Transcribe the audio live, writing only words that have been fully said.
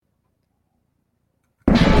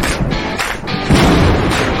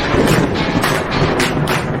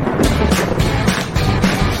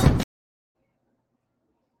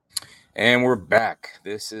And we're back.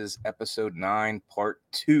 This is episode 9, part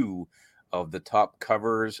 2 of the top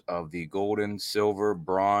covers of the Golden, Silver,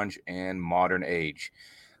 Bronze, and Modern Age.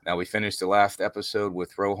 Now, we finished the last episode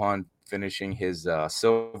with Rohan finishing his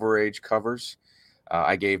Silver Age covers.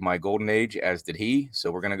 I gave my Golden Age, as did he.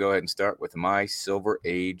 So we're going to go ahead and start with my Silver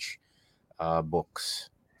Age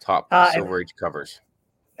books, top Silver Age covers.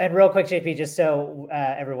 And real quick, JP, just so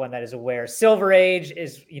everyone that is aware, Silver Age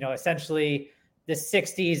is, essentially the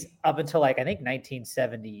 60s up until I think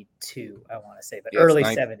 1972, I want to say, but early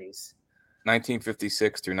 70s.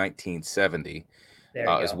 1956 through 1970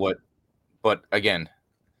 is what, but again,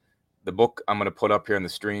 the book I'm going to put up here on the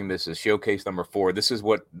stream, this is showcase number 4. This is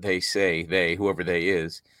what they say, whoever they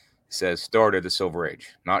is, says started the Silver Age.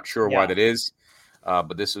 Not sure why that is,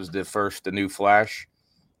 but this was the new Flash.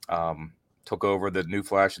 Took over the new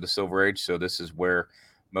Flash of the Silver Age, so this is where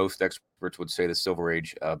most experts would say the Silver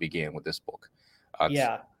Age began with this book.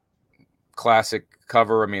 Classic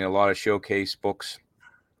cover. I mean, a lot of showcase books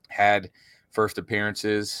had first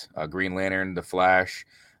appearances. Green Lantern, The Flash.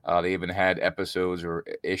 They even had episodes or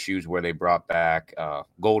issues where they brought back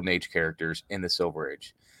Golden Age characters in the Silver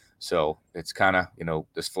Age. So it's kind of,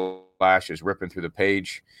 this Flash is ripping through the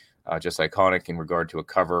page, just iconic in regard to a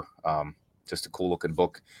cover. Just a cool looking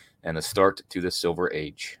book and a start to the Silver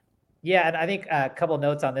Age. Yeah, and I think a couple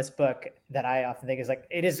notes on this book that I often think is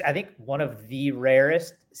it is, I think, one of the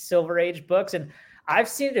rarest Silver Age books. And I've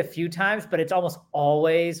seen it a few times, but it's almost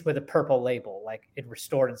always with a purple label, like in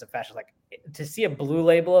restored in some fashion. Like, to see a blue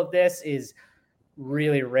label of this is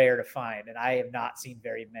really rare to find, and I have not seen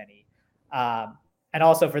very many. And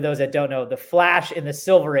also, for those that don't know, the Flash in the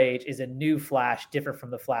Silver Age is a new Flash, different from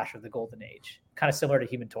the Flash of the Golden Age, kind of similar to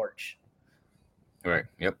Human Torch. Right.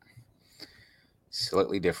 Yep.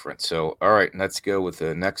 Slightly different. So, all right, let's go with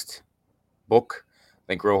the next book. I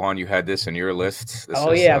think, Rohan, you had this in your list.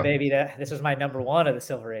 Baby. This was my number 1 of the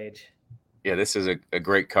Silver Age. Yeah, this is a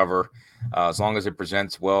great cover. As long as it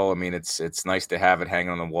presents well, I mean, it's nice to have it hanging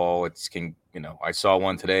on the wall. I saw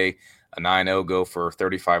one today, a 9.0 go for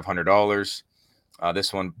 $3,500.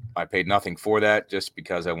 This one, I paid nothing for that, just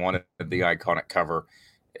because I wanted the iconic cover.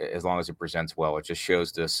 As long as it presents well, it just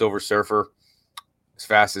shows the Silver Surfer as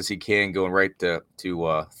fast as he can, going right to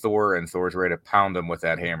Thor, and Thor's ready to pound him with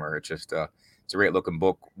that hammer. It's just it's a great looking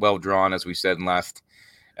book, well drawn, as we said in last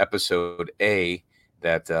episode A,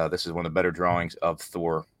 that this is one of the better drawings of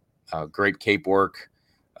Thor. Great cape work.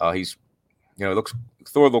 Thor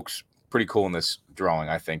looks pretty cool in this drawing,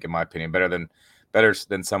 I think, in my opinion, better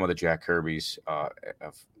than some of the Jack Kirby's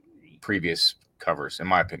of previous covers, in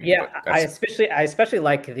my opinion. Yeah, I especially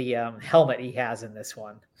like the helmet he has in this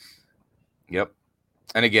one. Yep.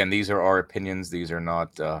 And again, these are our opinions. These are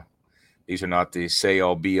not the say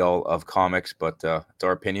all be all of comics, but it's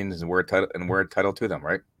our opinions, and we're entitled to them,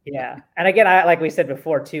 right? Yeah. And again, like we said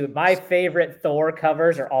before too, my favorite Thor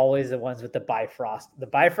covers are always the ones with the Bifrost. The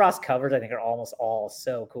Bifrost covers, I think, are almost all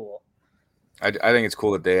so cool. I think it's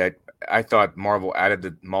cool that I thought Marvel added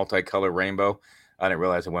the multicolor rainbow. I didn't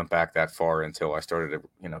realize it went back that far until I started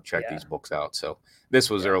to check these books out. So this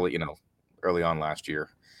was early on last year.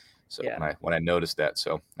 So when I noticed that.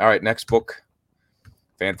 So, all right, next book,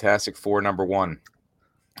 Fantastic Four #1.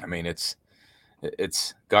 I mean, it's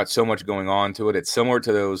got so much going on to it. It's similar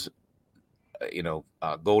to those,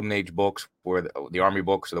 Golden Age books, where the Army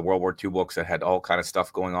books or the World War II books that had all kind of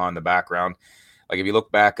stuff going on in the background. Like, if you look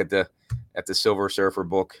back at the Silver Surfer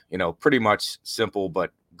book, pretty much simple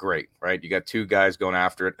but great, right? You got two guys going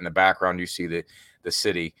after it. In the background, you see the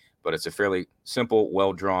city. But it's a fairly simple,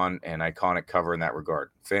 well-drawn, and iconic cover in that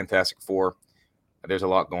regard. Fantastic Four. There's a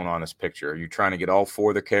lot going on in this picture. You're trying to get all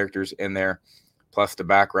 4 of the characters in there, plus the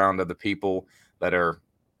background of the people that are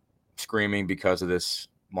screaming because of this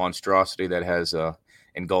monstrosity that has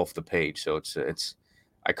engulfed the page. So it's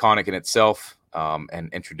iconic in itself,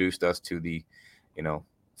 and introduced us to the,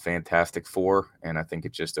 Fantastic Four. And I think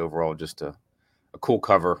it's just overall just a cool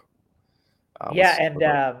cover.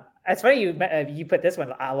 It's funny you put this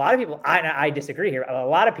one. A lot of people, I disagree here. A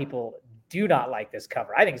lot of people do not like this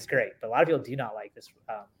cover. I think it's great, but a lot of people do not like this.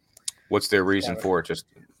 What's their reason for it? Just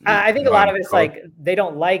I think a lot of it's like they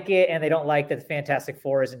don't like it, and they don't like that the Fantastic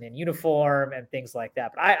Four isn't in uniform and things like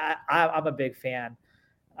that. But I'm a big fan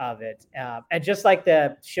of it, and just like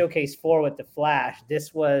the Showcase 4 with the Flash,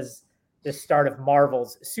 this was the start of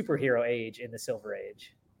Marvel's superhero age in the Silver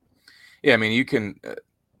Age. Yeah, I mean, you can.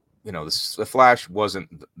 The Flash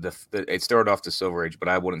wasn't it started off the Silver Age, but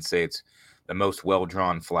I wouldn't say it's the most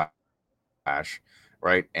well-drawn Flash,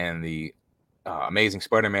 right? And the Amazing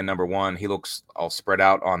Spider-Man #1, he looks all spread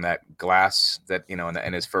out on that glass that,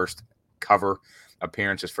 in his first cover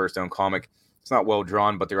appearance, his first own comic. it's not well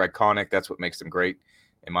drawn, but they're iconic. That's what makes them great,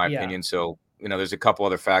 in my opinion. So, there's a couple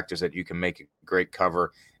other factors that you can make a great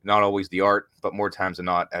cover. Not always the art, but more times than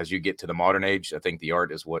not, as you get to the modern age, I think the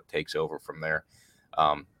art is what takes over from there.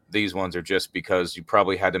 These ones are just because you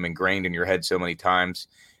probably had them ingrained in your head so many times,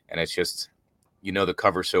 and it's just, the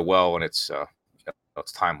cover so well, and it's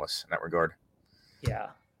it's timeless in that regard. Yeah.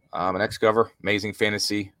 Next cover, Amazing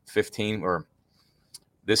Fantasy 15, or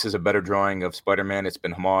this is a better drawing of Spider-Man. It's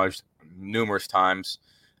been homaged numerous times.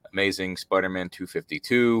 Amazing Spider-Man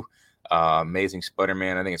 252, Amazing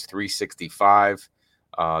Spider-Man, I think it's 365,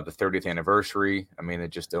 the 30th anniversary. I mean, it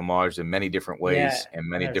just homaged in many different ways and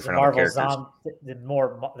many different other characters.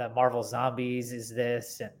 The Marvel Zombies is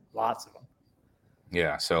this, and lots of them.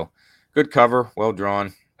 Yeah, so good cover, well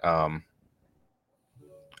drawn. I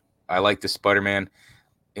like the Spider-Man.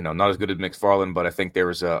 Not as good as McFarlane, but I think there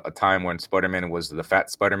was a time when Spider-Man was the fat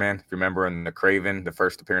Spider-Man. If you remember in the Kraven, the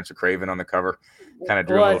first appearance of Kraven on the cover, kind of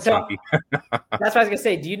drew a little chunky. That's what I was going to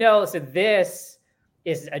say. Do you know, so this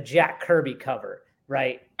is a Jack Kirby cover,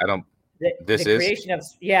 right? The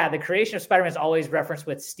creation of Spider-Man is always referenced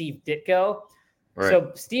with Steve Ditko. Right.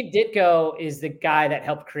 So Steve Ditko is the guy that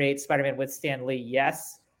helped create Spider-Man with Stan Lee,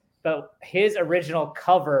 yes. But his original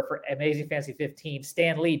cover for Amazing Fantasy 15,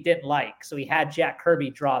 Stan Lee didn't like. So he had Jack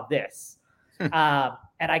Kirby draw this. And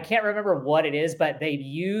I can't remember what it is, but they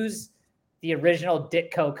use the original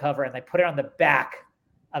Ditko cover and they put it on the back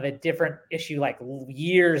of a different issue, like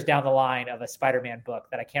years down the line of a Spider-Man book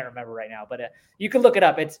that I can't remember right now. But you can look it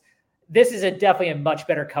up. This is definitely a much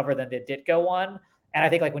better cover than the Ditko one. And I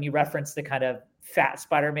think like when you reference the kind of fat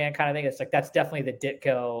Spider-Man kind of thing, it's like that's definitely the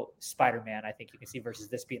Ditko Spider-Man. I think you can see versus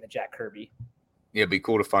this being the Jack Kirby. Yeah, it'd be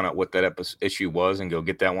cool to find out what that issue was and go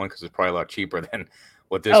get that one because it's probably a lot cheaper than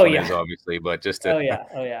what this one is, obviously. But just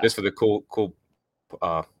to, just for the cool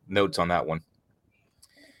notes on that one.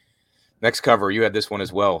 Next cover, you had this one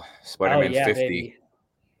as well, Spider-Man 50. Baby.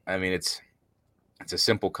 I mean, it's a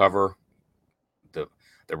simple cover.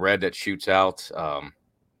 The red that shoots out.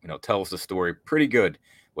 Tells the story pretty good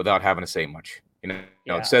without having to say much.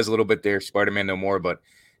 It says a little bit there, Spider-Man no more, but,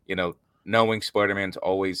 knowing Spider-Man's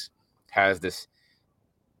always has this,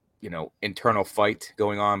 internal fight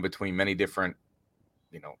going on between many different,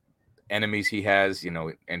 enemies he has,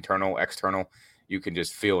 internal, external. You can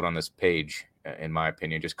just feel it on this page, in my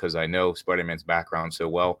opinion, just because I know Spider-Man's background so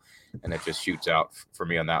well, and it just shoots out for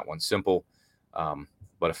me on that one. Simple,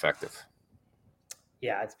 but effective.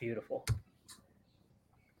 Yeah, it's beautiful.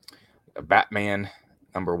 Batman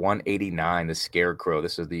number 189, the Scarecrow.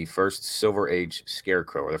 This is the first Silver Age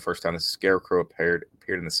Scarecrow, or the first time the Scarecrow appeared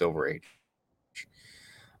in the Silver Age.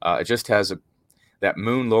 It just has that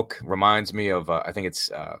moon look. Reminds me of I think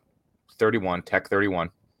it's 31, Tech 31,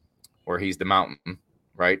 where he's the mountain,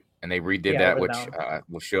 right? And they redid that, which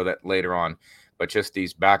we'll show that later on. But just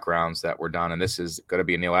these backgrounds that were done, and this is going to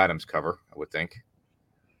be a Neil Adams cover, I would think.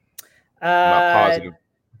 I'm not positive.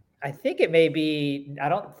 I think it may be. I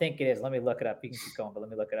don't think it is. Let me look it up. You can keep going, but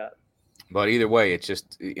let me look it up. But either way, it's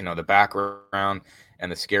just, the background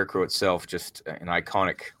and the Scarecrow itself, just an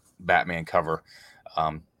iconic Batman cover.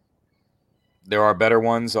 There are better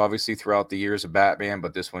ones, obviously, throughout the years of Batman,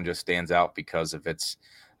 but this one just stands out because of its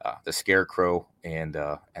the Scarecrow and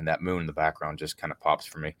that moon in the background just kind of pops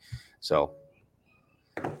for me. So,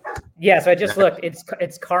 yeah. So I just looked.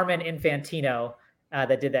 It's Carmen Infantino.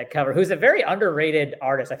 That did that cover, who's a very underrated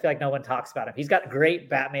artist. I feel like no one talks about him. He's got great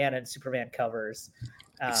Batman and Superman covers.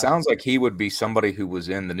 It sounds like he would be somebody who was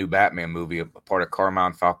in the new Batman movie, a part of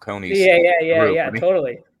Carmine Falcone's group,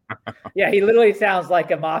 totally. Yeah, he literally sounds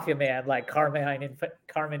like a mafia man, like Carmen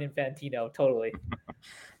Infantino, totally.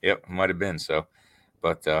 Yep, might have been so.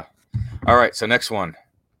 But all right, so next one.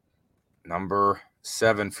 Number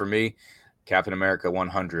 7 for me, Captain America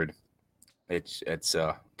 100. It's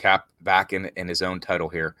Cap back in his own title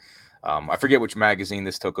here. I forget which magazine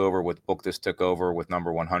this took over, what book this took over with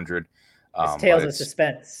number 100. Tales of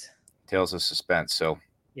Suspense. Tales of Suspense. So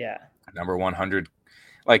yeah, number 100.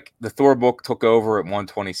 Like the Thor book took over at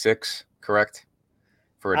 126, correct?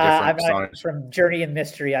 For a different from Journey and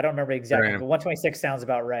Mystery. I don't remember exactly, but 126 sounds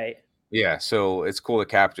about right. Yeah, so it's cool that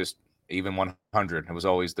Cap just even 100. It was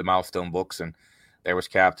always the milestone books, and there was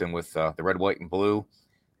Captain with the red, white, and blue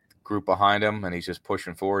group behind him, and he's just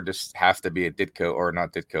pushing forward. This has to be a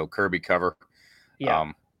Kirby cover.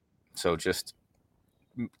 Yeah. So just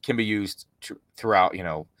can be used throughout,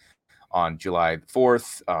 on July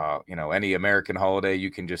 4th, any American holiday,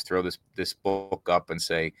 you can just throw this book up and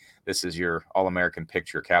say, this is your all-American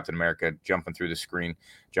picture, Captain America jumping through the screen,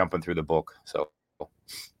 jumping through the book. So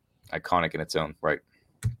iconic in its own right.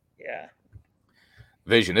 Yeah.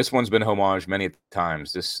 Vision. This one's been homaged many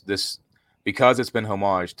times. This because it's been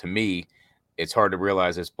homaged to me, it's hard to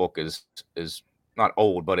realize this book is not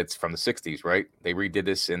old, but it's from the 60s, right? They redid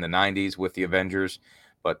this in the 90s with the Avengers,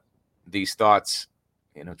 but these thoughts,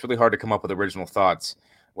 it's really hard to come up with original thoughts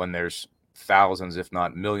when there's thousands, if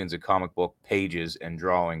not millions, of comic book pages and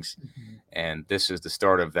drawings. Mm-hmm. And this is the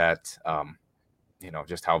start of that,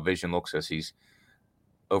 just how Vision looks as he's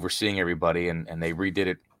overseeing everybody. And they redid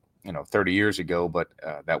it, 30 years ago, but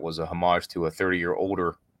that was a homage to a 30-year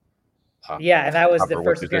older. And that was the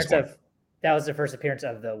first appearance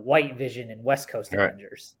of the White Vision in West Coast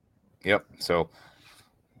Avengers. Yep. So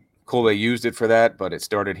cool. They used it for that, but it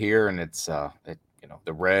started here, and it's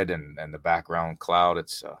the red and the background cloud.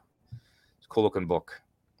 It's a cool looking book.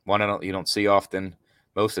 One you don't see often.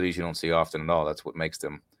 Most of these you don't see often at all. That's what makes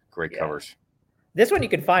them great covers. This one you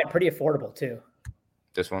can find pretty affordable too.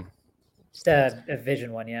 This one? Just a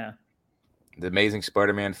Vision one, yeah. The Amazing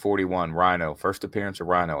Spider-Man 41, Rhino. First appearance of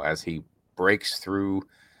Rhino as he breaks through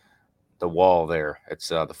the wall there. It's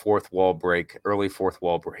the early fourth wall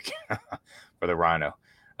break for the Rhino.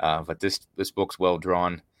 But this book's well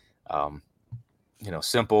drawn,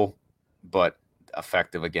 simple but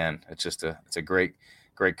effective. Again, it's a great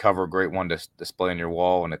cover, great one to display on your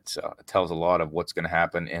wall, and it tells a lot of what's going to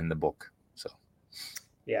happen in the book. So,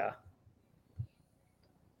 yeah.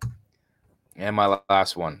 And my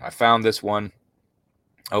last one, I found this one.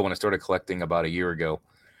 When I started collecting about a year ago.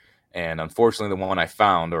 And unfortunately, the one I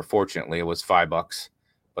found, or fortunately, it was $5.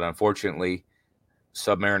 But unfortunately,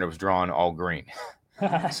 Submariner was drawn all green.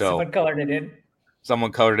 So someone colored it in.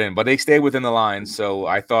 Someone colored it in, but they stayed within the lines. So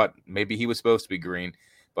I thought maybe he was supposed to be green.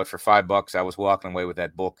 But for $5, I was walking away with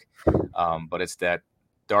that book. But it's that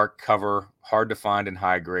dark cover, hard to find in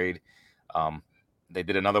high grade. They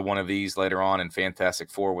did another one of these later on in Fantastic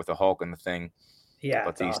Four with the Hulk and the Thing. Yeah,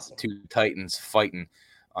 but these two titans fighting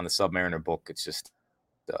on the Submariner book. It's just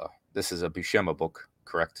this is a Buscema book,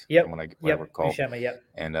 correct? Yep. When I recall. Buscema, yep.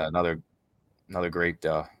 And another great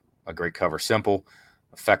cover. Simple,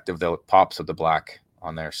 effective though. It pops with the black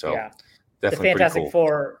on there. So definitely pretty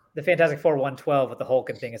cool. The Fantastic Four 112 with the Hulk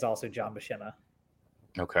and Thing is also John Buscema.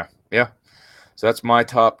 Okay. Yeah. So that's my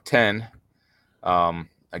top 10.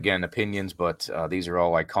 Again, opinions, but these are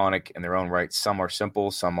all iconic in their own right. Some are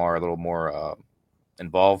simple, some are a little more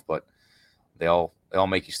involved, but they all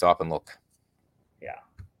make you stop and look. Yeah.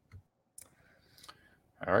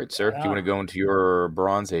 All right, sir. Do you want to go into your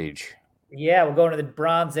Bronze Age? Yeah, we'll go into the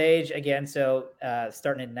Bronze Age again. So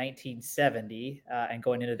starting in 1970 and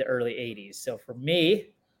going into the early 80s. So for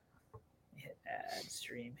me, hit add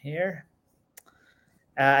stream here.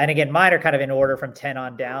 And again, mine are kind of in order from 10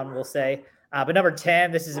 on down, we'll say. But number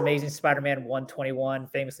 10, this is Amazing Spider-Man 121,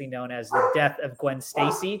 famously known as The Death of Gwen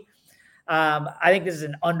Stacy. I think this is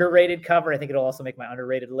an underrated cover. I think it'll also make my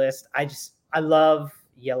underrated list. I love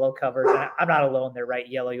yellow covers. And I'm not alone there, right?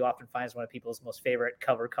 Yellow you often find is one of people's most favorite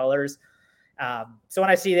cover colors. So when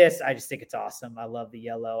I see this, I just think it's awesome. I love the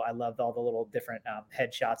yellow. I love all the little different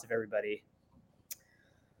headshots of everybody.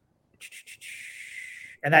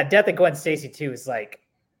 And that Death of Gwen Stacy too is like,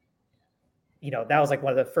 that was like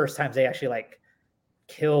one of the first times they actually like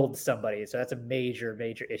killed somebody. So that's a major,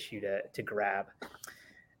 major issue to grab.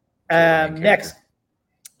 Next.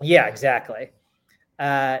 Yeah, exactly.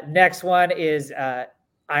 Next one is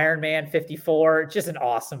Iron Man 54. Just an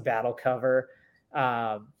awesome battle cover.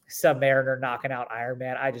 Submariner knocking out Iron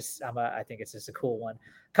Man. I think it's just a cool one.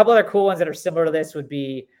 A couple other cool ones that are similar to this would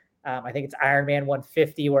be, I think it's Iron Man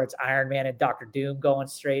 150, where it's Iron Man and Dr. Doom going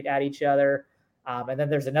straight at each other. And then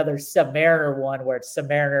there's another Submariner one where it's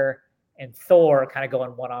Submariner and Thor kind of going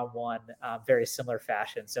one-on-one, very similar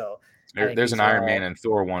fashion. So there's an Iron Man and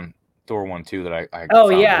Thor one too that I oh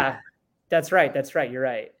yeah, that's right. You're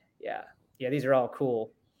right. Yeah. These are all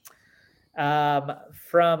cool.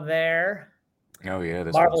 From there. Oh yeah.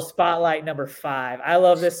 Marvel Spotlight number 5. I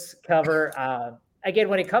love this cover. Again,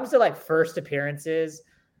 when it comes to like first appearances,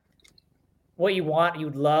 what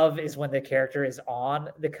you'd love is when the character is on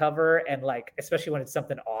the cover, and like, especially when it's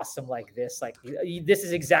something awesome like this, like this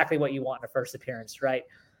is exactly what you want in a first appearance, right?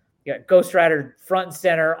 You got Ghost Rider front and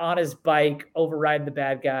center on his bike, overriding the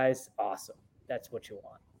bad guys. Awesome. That's what you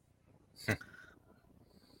want.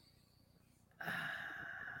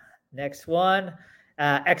 Next one,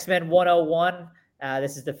 X-Men 101.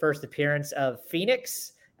 This is the first appearance of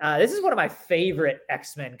Phoenix. This is one of my favorite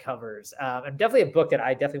X-Men covers, and definitely a book that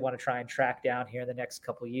I definitely want to try and track down here in the next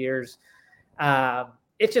couple of years.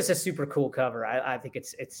 It's just a super cool cover. I think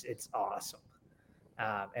it's awesome.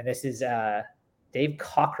 And this is Dave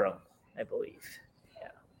Cockrum, I believe.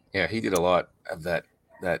 Yeah, he did a lot of that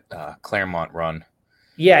Claremont run.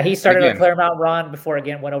 Yeah, he started a Claremont run before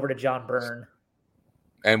again went over to John Byrne.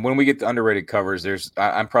 And when we get to underrated covers,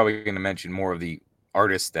 I'm probably going to mention more of the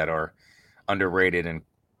artists that are underrated, and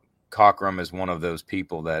Cockrum is one of those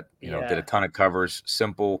people that did a ton of covers.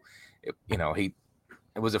 Simple, it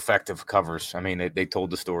was effective covers. I mean, they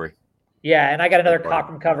told the story. Yeah, and I got another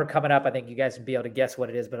Cockrum cover coming up. I think you guys will be able to guess what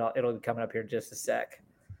it is, but it'll be coming up here in just a sec.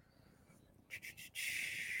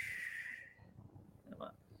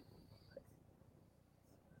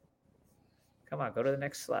 Come on, go to the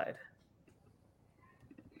next slide.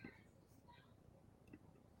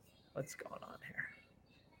 What's going on here?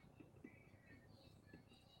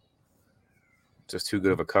 Just too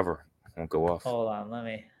good of a cover. Won't go off. Hold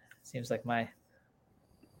on, seems like my.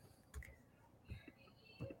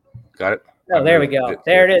 Got it? Oh, there we go.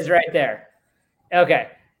 There it is right there.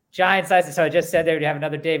 Okay. Giant size. So I just said there we have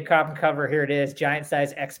another Dave Cockrum cover. Here it is. Giant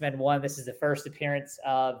size X-Men 1. This is the first appearance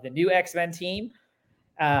of the new X-Men team.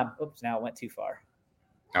 Oops, now it went too far.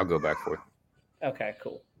 I'll go back for it. Okay,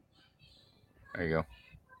 cool. There you go.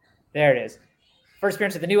 There it is. First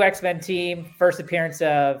appearance of the new X-Men team. First appearance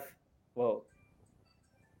of, whoa.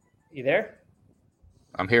 You there?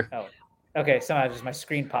 I'm here. Oh, okay. Somehow just my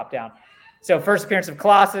screen popped down. So first appearance of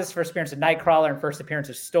Colossus, first appearance of Nightcrawler, and first appearance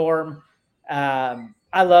of Storm.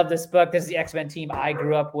 I love this book. This is the X-Men team I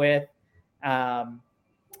grew up with. And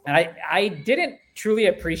I didn't truly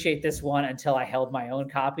appreciate this one until I held my own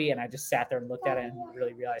copy, and I just sat there and looked at it and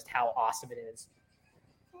really realized how awesome it is.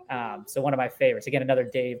 So one of my favorites. Again, another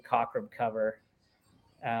Dave Cockrum cover.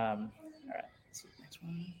 All right, let's see the next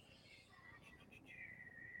one.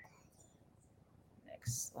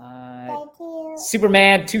 Next slide.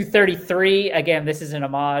 Superman 233. Again, this is an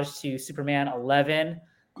homage to Superman 11,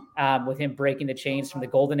 with him breaking the chains from the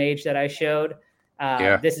Golden Age that I showed.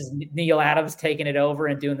 This is Neil Adams taking it over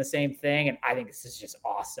and doing the same thing, and I think this is just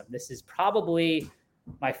awesome. This is probably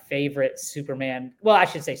my favorite Superman. Well, I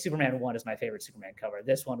should say Superman 1 is my favorite Superman cover.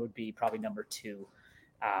 This one would be probably number 2.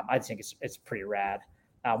 I think it's pretty rad.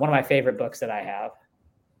 One of my favorite books that I have.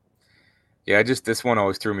 Yeah, this one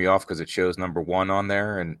always threw me off because it shows number 1 on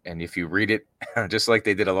there, and if you read it, just like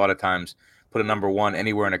they did a lot of times, put a number 1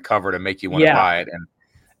 anywhere in a cover to make you want to buy it, and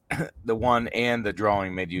the one and the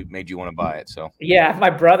drawing made you want to buy it. So yeah, my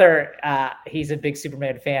brother, he's a big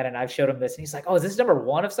Superman fan, and I've showed him this, and he's like, "Oh, is this number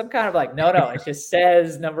 1 of some kind?" of like, no, it just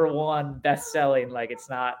says number 1 best selling, like it's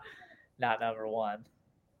not number 1.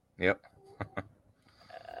 Yep.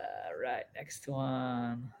 Right, next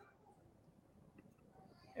one.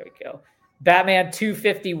 There we go. Batman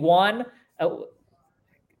 251. Oh,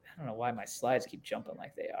 I don't know why my slides keep jumping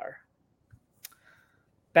like they are.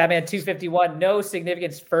 Batman 251, no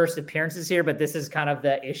significant first appearances here, but this is kind of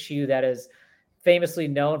the issue that is famously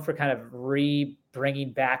known for kind of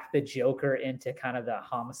bringing back the Joker into kind of the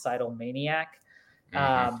homicidal maniac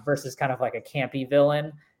versus kind of like a campy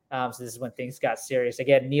villain. So this is when things got serious.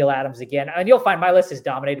 Again, Neil Adams again. And you'll find my list is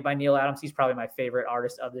dominated by Neil Adams. He's probably my favorite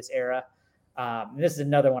artist of this era. This is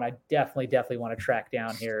another one I definitely want to track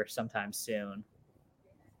down here sometime soon.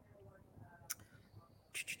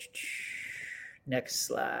 Next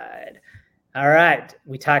slide. All right.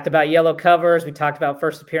 We talked about yellow covers. We talked about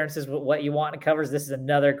first appearances, what you want in covers. This is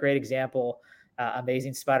another great example.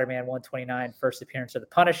 Amazing Spider-Man 129, first appearance of the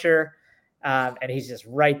Punisher. And he's just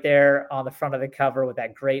right there on the front of the cover with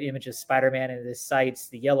that great image of Spider-Man in his sights,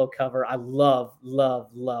 the yellow cover. I love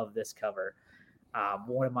this cover.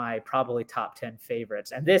 One of my probably top 10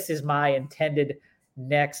 favorites. And this is my intended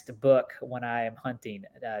next book when I am hunting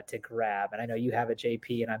to grab. And I know you have it,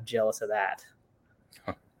 JP, and I'm jealous of that.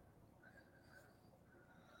 Huh.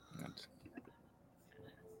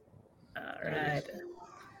 All right.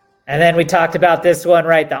 And then we talked about this one,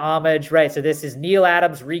 right? The homage, right? So this is Neil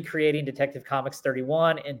Adams recreating Detective Comics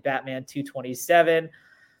 31 in Batman 227.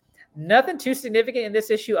 Nothing too significant in this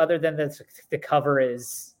issue other than the cover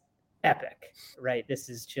is epic, right? This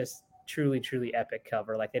is just truly epic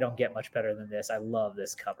cover. Like they don't get much better than this. I love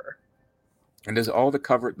this cover. And does all the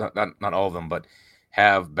cover, not all of them, but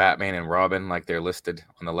have Batman and Robin like they're listed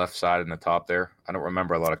on the left side and the top there? I don't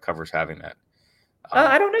remember a lot of covers having that.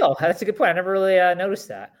 I don't know. That's a good point. I never really noticed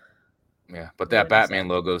that. Yeah, but that Batman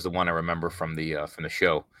logo is the one I remember from the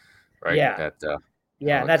show, right? Yeah,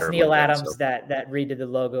 and that's Neil Adams that redid the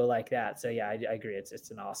logo like that. So yeah, I agree. It's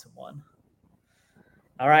an awesome one.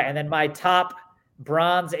 All right, and then my top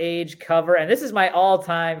Bronze Age cover, and this is my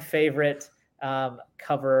all-time favorite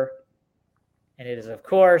cover, and it is of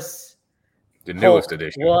course the newest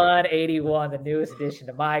edition. 181, the newest addition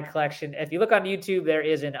to my collection. If you look on YouTube, there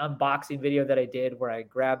is an unboxing video that I did where I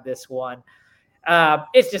grabbed this one.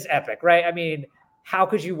 It's just epic, right? I mean, how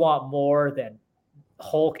could you want more than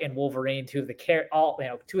Hulk and Wolverine, two of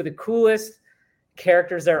the coolest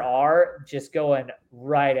characters there are, just going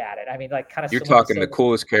right at it. I mean, like kind of. You're talking the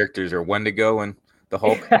coolest characters are Wendigo and the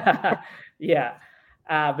Hulk. Yeah.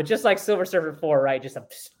 But just like Silver Surfer 4, right? Just a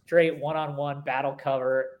straight one-on-one battle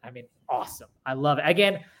cover. I mean, awesome. I love it.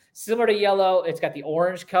 Again, similar to Yellow, it's got the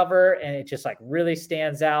orange cover and it just like really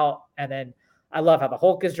stands out. And then I love how the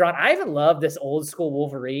Hulk is drawn. I even love this old school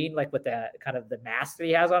Wolverine, like with the kind of the mask that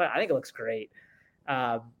he has on it. I think it looks great.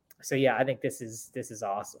 So yeah, I think this is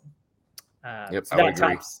awesome. Yep, so I would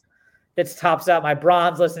agree. That tops out my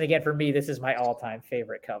bronze list. And again, for me, this is my all-time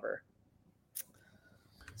favorite cover.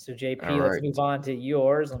 So JP, let's move on to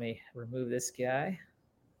yours. Let me remove this guy.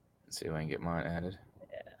 Let's see if I can get mine added.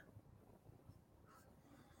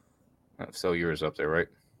 Yeah. So yours up there, right?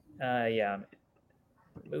 Yeah.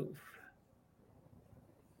 Move.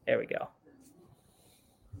 There we go.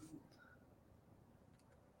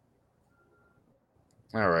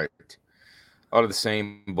 All right. Out of the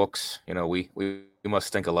same books, we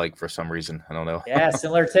must think alike for some reason. I don't know. Yeah,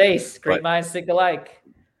 similar tastes. Great minds think alike.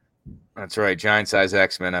 That's right. Giant size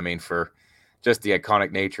X-Men. I mean, for just the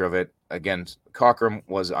iconic nature of it. Again, Cockrum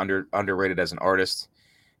was underrated as an artist.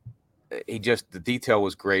 The detail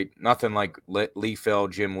was great. Nothing like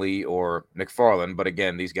Liefeld, Jim Lee, or McFarlane. But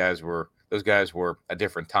again, those guys were a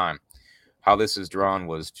different time. How this is drawn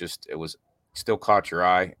was it was still caught your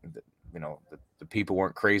eye. The people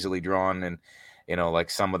weren't crazily drawn, and like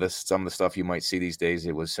some of the stuff you might see these days,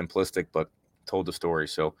 it was simplistic but told the story.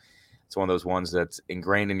 So it's one of those ones that's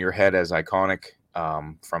ingrained in your head as iconic.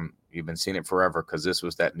 From you've been seeing it forever because this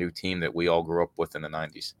was that new team that we all grew up with in the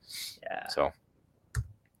 90s. Yeah. So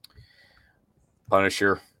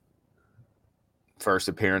Punisher, first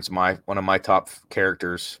appearance, one of my top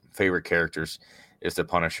favorite characters is the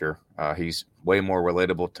Punisher. He's way more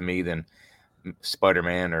relatable to me than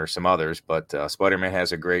Spider-Man or some others, but Spider-Man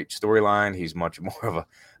has a great storyline. He's much more of a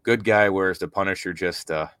good guy, whereas the Punisher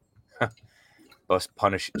just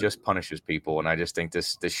punishes people. And I just think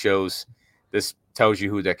this tells you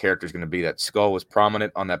who that character is going to be. That skull was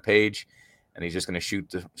prominent on that page, and he's just going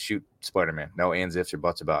to shoot Spider-Man. No ands, ifs, or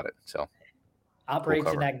buts about it. So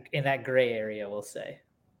operates in that gray area, we'll say.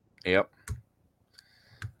 Yep.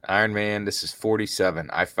 Iron Man, this is 47.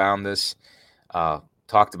 I found this,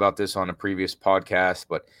 talked about this on a previous podcast,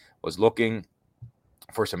 but was looking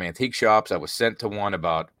for some antique shops. I was sent to one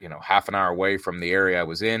about, half an hour away from the area I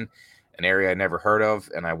was in, an area I never heard of.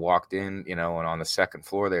 And I walked in, and on the second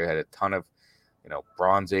floor, they had a ton of,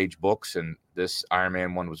 Bronze Age books. And this Iron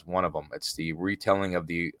Man one was one of them. It's the retelling of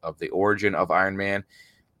the origin of Iron Man,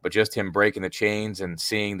 but just him breaking the chains and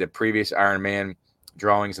seeing the previous Iron Man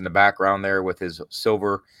drawings in the background there with his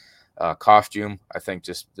silver costume. I think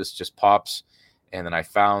this just pops. And then I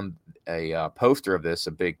found a poster of this,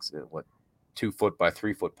 a big, 2 foot by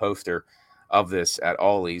 3 foot poster of this at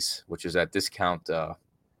Ollie's, which is that discount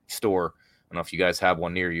store. I don't know if you guys have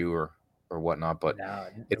one near you or whatnot, but no,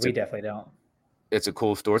 we definitely don't. It's a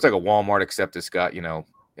cool store. It's like a Walmart, except it's got,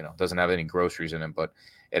 doesn't have any groceries in it, but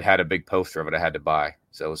it had a big poster of it I had to buy.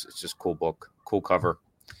 So it's just a cool book, cool cover.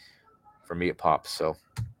 For me, it pops. So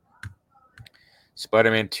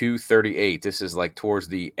Spider-Man 238. This is like towards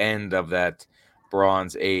the end of that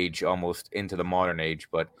Bronze Age, almost into the modern age,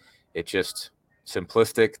 but it's just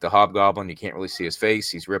simplistic. The Hobgoblin, you can't really see his face.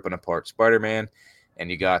 He's ripping apart Spider-Man,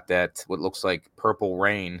 and you got that what looks like Purple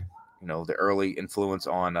Rain. The early influence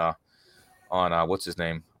on what's his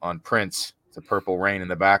name, on Prince. The Purple Rain in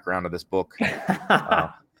the background of this book.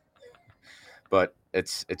 But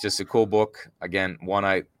it's just a cool book. Again, one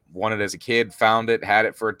I wanted as a kid, found it, had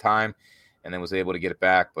it for a time, and then was able to get it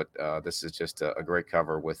back. But this is just a great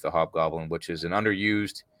cover with the Hobgoblin, which is an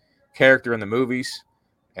underused character in the movies,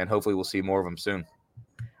 and hopefully we'll see more of them soon.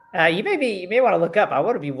 You may want to look up. I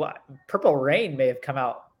want to be Purple Rain may have come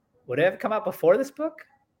out. Would it have come out before this book?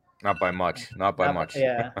 Not by much. Not by much.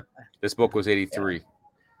 Yeah. This book was 83. Yeah.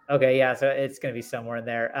 Okay, yeah, so it's going to be somewhere in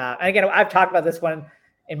there. And again, I've talked about this one.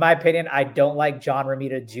 In my opinion, I don't like John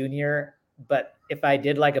Romita Jr., but if I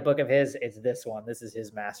did like a book of his, it's this one. This is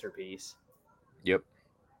his masterpiece. Yep.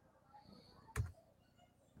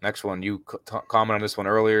 Next one, you commented on this one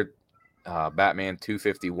earlier, Batman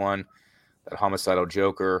 251, that homicidal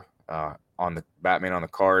Joker on the Batman on the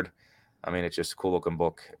card. I mean, it's just a cool looking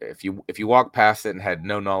book. If you walk past it and had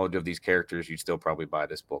no knowledge of these characters, you'd still probably buy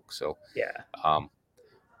this book. So yeah.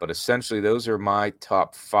 But essentially, those are my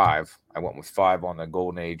top 5. I went with 5 on the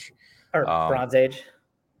Golden Age. Or Bronze Age.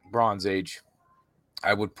 Bronze Age.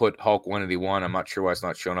 I would put Hulk 181. I'm not sure why it's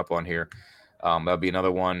not showing up on here. That'll be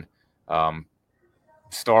another one.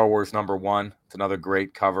 Star Wars #1. It's another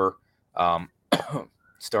great cover.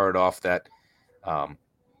 Started off that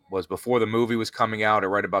was before the movie was coming out, or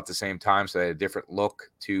right about the same time, so they had a different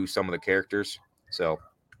look to some of the characters. So,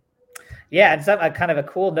 yeah, and some kind of a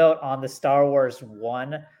cool note on the Star Wars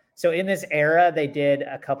 1. So in this era, they did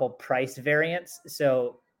a couple price variants.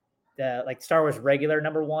 So the like Star Wars regular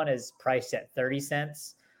number 1 is priced at 30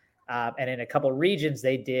 cents. And in a couple regions,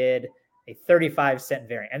 they did a 35-cent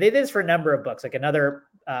variant. And they did this for a number of books. Like another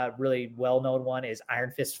really well-known one is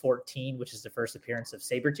Iron Fist 14, which is the first appearance of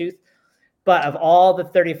Sabretooth. But of all the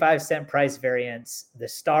 35-cent price variants, the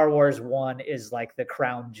Star Wars 1 is like the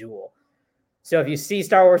crown jewel. So if you see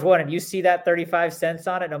Star Wars 1 and you see that 35 cents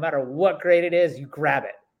on it, no matter what grade it is, you grab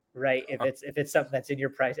it, right? If it's something that's in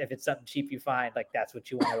your price, if it's something cheap you find, like that's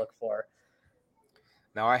what you want to look for.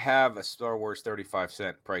 Now, I have a Star Wars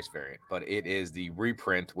 35-cent price variant, but it is the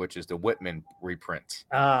reprint, which is the Whitman reprint.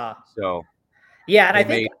 So, yeah,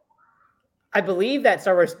 and I believe that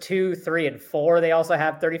Star Wars 2, 3, and 4, they also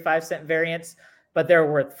have 35-cent variants, but they're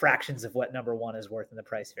worth fractions of what number 1 is worth in the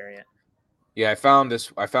price variant. Yeah, I found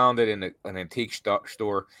it in an antique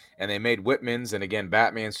store, and they made Whitmans. And again,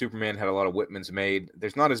 Batman, Superman had a lot of Whitmans made.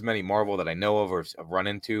 There's not as many Marvel that I know of or have run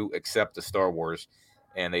into, except the Star Wars.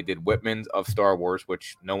 And they did Whitmans of Star Wars,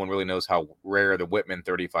 which no one really knows how rare the Whitman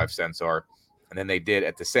 35 cents are. And then they did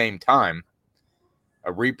at the same time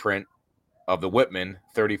a reprint of the Whitman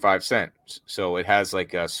 35 cents. So it has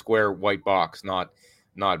like a square white box, not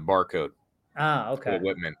barcode. Okay. For the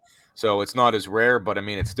Whitman. So it's not as rare, but I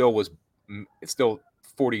mean, it's still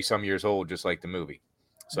 40 some years old, just like the movie.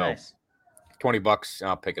 So nice. $20,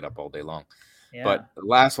 I'll pick it up all day long. Yeah. But the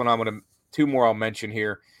last one, two more I'll mention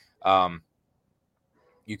here.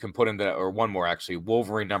 You can put in one more actually,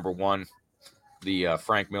 Wolverine number 1, the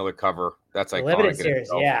Frank Miller cover. That's like limited series.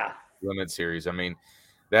 Yeah. Limited series. I mean,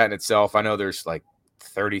 that in itself, I know there's like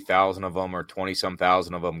 30,000 of them or 20 some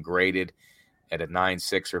thousand of them graded at a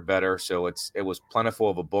 9.6 or better. So it was plentiful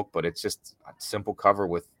of a book, but it's just a simple cover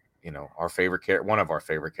with, our favorite one of our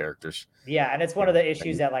favorite characters. Yeah. And it's one of the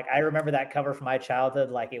issues that like, I remember that cover from my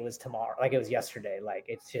childhood. Like it was tomorrow, like it was yesterday. Like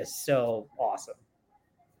it's just so awesome.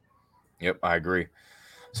 Yep. I agree.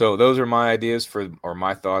 So those are my ideas or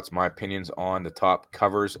my thoughts, my opinions on the top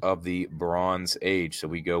covers of the Bronze Age. So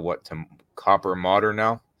we go to Copper Modern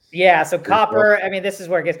now? Yeah. So Copper, I mean, this is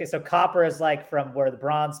where it gets, so Copper is like from where the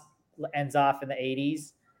Bronze ends off in the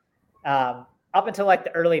 80s, up until like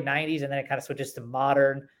the early 90s. And then it kind of switches to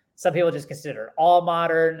Modern. Some people just consider it all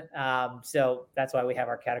modern. So that's why we have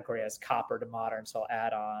our category as Copper to Modern. So I'll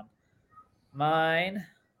add on mine.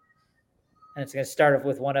 And it's going to start off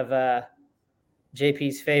with one of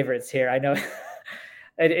JP's favorites here. I know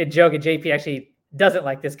in joking, JP actually doesn't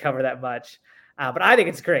like this cover that much. But I think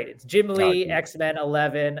it's great. It's Jim Lee, X-Men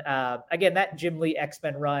 11. Again, that Jim Lee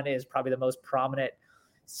X-Men run is probably the most prominent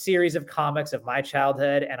series of comics of my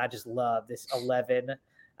childhood. And I just love this 11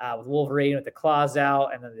 with Wolverine with the claws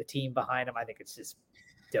out and then the team behind him. I think it's just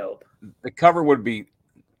dope. The cover would be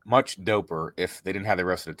much doper if they didn't have the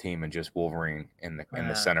rest of the team and just Wolverine in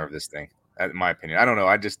the center of this thing, in my opinion. I don't know.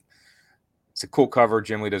 It's a cool cover.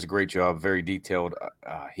 Jim Lee does a great job. Very detailed.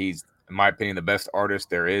 He's, in my opinion, the best artist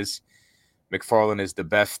there is. McFarlane is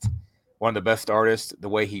one of the best artists. The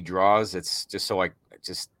way he draws, it's just so I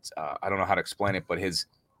don't know how to explain it, but his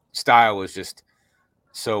style is just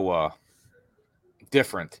so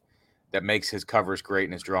different that makes his covers great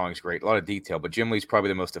and his drawings great. A lot of detail, but Jim Lee's probably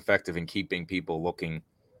the most effective in keeping people looking,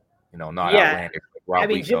 not outlandish. Like I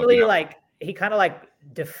mean, Jim Lee, like he kind of like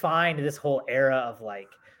defined this whole era of like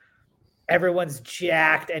everyone's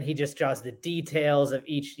jacked and he just draws the details of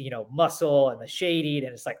each, muscle and the shading.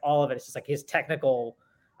 And it's like all of it. It's just like his technical,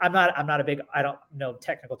 I don't know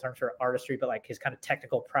technical terms for artistry, but like his kind of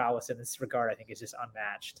technical prowess in this regard, I think is just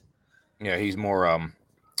unmatched. Yeah. He's more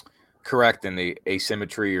correct in the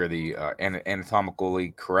asymmetry or the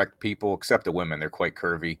anatomically correct people, except the women. They're quite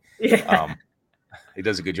curvy. Yeah. He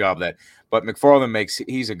does a good job of that. But McFarlane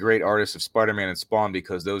he's a great artist of Spider-Man and Spawn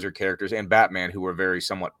because those are characters, and Batman, who are very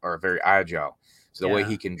agile. So the way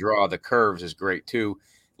he can draw the curves is great too.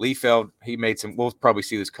 Liefeld, he made some, we'll probably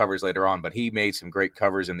see these covers later on, but he made some great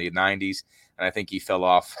covers in the 90s. And I think he fell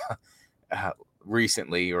off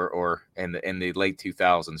recently or in the late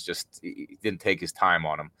 2000s. Just he didn't take his time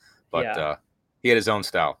on them. But he had his own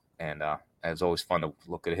style. And it was always fun to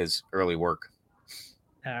look at his early work.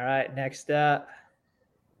 All right, next up.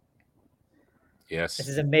 Yes. This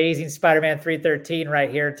is Amazing Spider-Man 313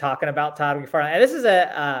 right here, talking about Todd McFarlane. And this is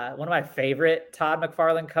one of my favorite Todd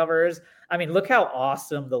McFarlane covers. I mean, look how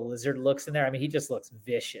awesome the lizard looks in there. I mean, he just looks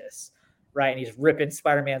vicious, right? And he's ripping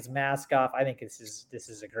Spider-Man's mask off. I think this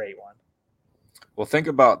is a great one. Well, think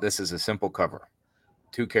about this as a simple cover.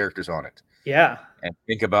 2 characters on it. Yeah. And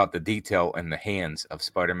think about the detail in the hands of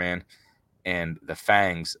Spider-Man and the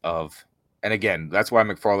fangs of, and again, that's why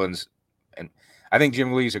McFarlane's, and I think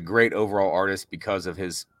Jim Lee's a great overall artist because of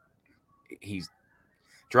he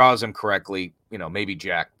draws them correctly, maybe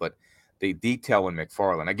Jack, but the detail in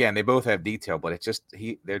McFarlane, again, they both have detail, but it's just,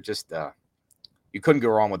 they're just, you couldn't go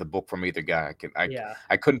wrong with a book from either guy.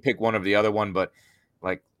 I couldn't pick one of the other one, but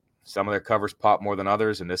like some of their covers pop more than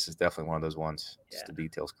others, and this is definitely one of those ones. Just the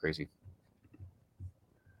details crazy.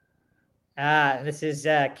 This is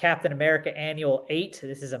Captain America Annual 8.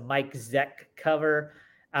 This is a Mike Zeck cover.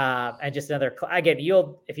 And just another, again,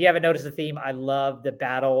 if you haven't noticed the theme, I love the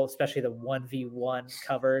battle, especially the 1v1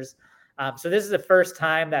 covers. So this is the first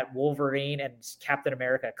time that Wolverine and Captain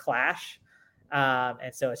America clash.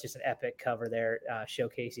 And so it's just an epic cover there,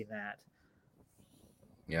 showcasing that.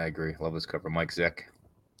 Yeah, I agree. Love this cover. Mike Zeck.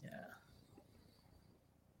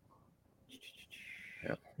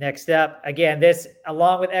 Yeah. Next up, again, this,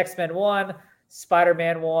 along with X-Men 1,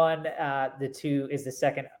 Spider-Man 1, the 2 is the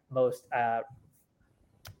second most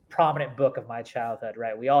prominent book of my childhood,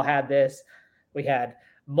 right? We all had this. We had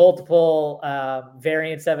multiple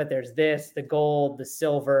variants of it. There's this, the gold, the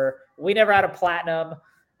silver. We never had a platinum.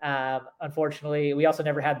 Unfortunately, we also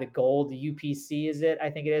never had the gold. The UPC is it? I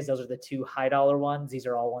think it is. Those are the two $high ones. These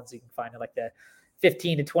are all ones you can find in like the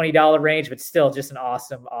 $15 to $20 range, but still just an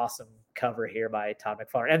awesome cover here by Todd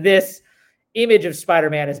McFarlane. And this image of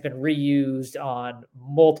Spider-Man has been reused on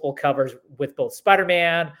multiple covers with both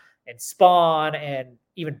Spider-Man and Spawn and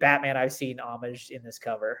even Batman. I've seen homaged in this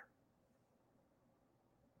cover.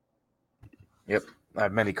 Yep. I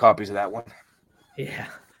have many copies of that one. Yeah.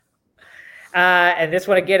 And this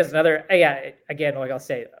one again is another, again, like I'll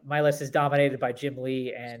say, my list is dominated by Jim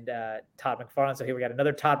Lee and Todd McFarlane. So here we got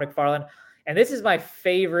another Todd McFarlane. And this is my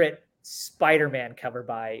favorite Spider-Man cover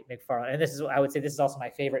by McFarlane. And I would say this is also my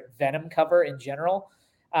favorite Venom cover in general.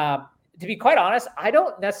 To be quite honest, I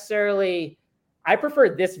prefer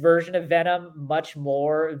this version of Venom much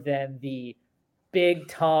more than the big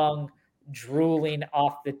tongue, drooling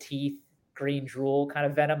off the teeth, green drool kind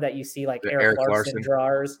of Venom that you see like Eric Larson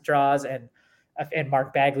draws and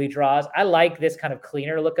Mark Bagley draws. I like this kind of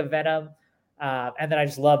cleaner look of Venom. And then I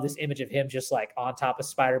just love this image of him just like on top of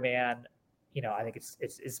Spider-Man. I think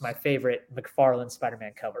it's my favorite McFarlane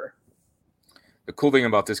Spider-Man cover. The cool thing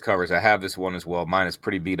about this cover is I have this one as well. Mine is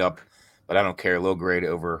pretty beat up, but I don't care. Low grade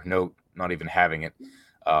over not even having it.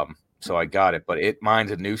 So I got it, but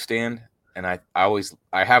mine's a newsstand, and I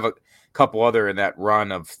have a couple other in that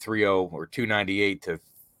run of 30 or 298 to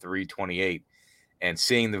 328, and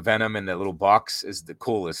seeing the Venom in that little box is the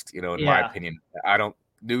coolest, in my opinion.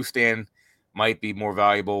 Newsstand might be more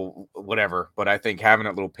valuable, whatever, but I think having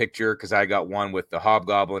a little picture, because I got one with the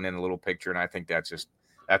Hobgoblin in a little picture, and I think that's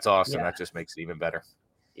awesome. Yeah. That just makes it even better.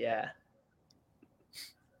 Yeah.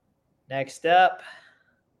 Next up,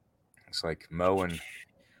 it's like Mo and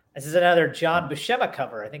this is another John Buscema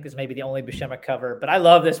cover. I think this may be the only Buscema cover, but I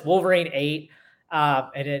love this Wolverine 8.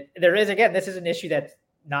 And this is an issue that's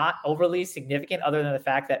not overly significant other than the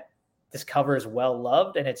fact that this cover is well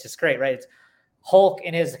loved, and it's just great, right? It's Hulk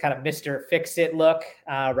in his kind of Mr. Fix-It look,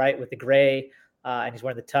 right, with the gray, and he's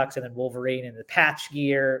wearing the tux, and then Wolverine in the patch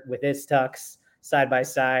gear with his tux side by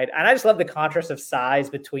side. And I just love the contrast of size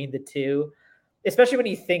between the two, especially when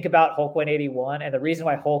you think about Hulk 181. And the reason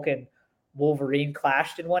why Hulk and Wolverine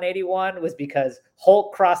clashed in 181 was because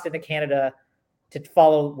Hulk crossed into Canada to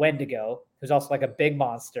follow Wendigo, who's also like a big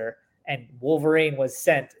monster, and Wolverine was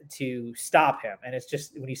sent to stop him. And it's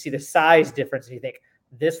just, when you see the size difference and you think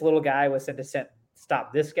this little guy was sent to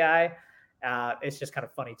stop this guy, it's just kind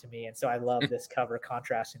of funny to me. And so I love this cover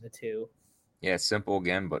contrasting the two. Yeah, it's simple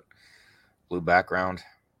again, but blue background.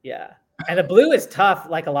 Yeah. And the blue is tough.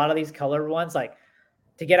 Like a lot of these colored ones, like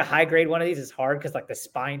to get a high grade one of these is hard because like the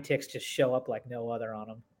spine ticks just show up like no other on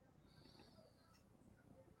them.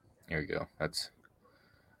 Here we go.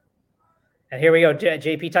 And here we go.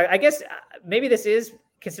 JP talk. I guess maybe this is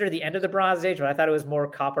considered the end of the Bronze Age, but I thought it was more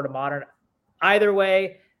copper to modern. Either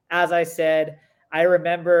way, as I said, I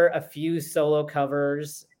remember a few solo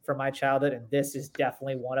covers from my childhood, and this is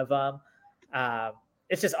definitely one of them.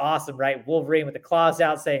 It's just awesome, right? Wolverine with the claws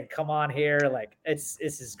out saying, "Come on here." Like this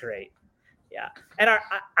is great. Yeah. And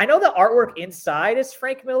I know the artwork inside is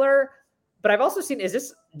Frank Miller, but I've also seen, is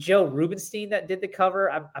this Joe Rubinstein that did the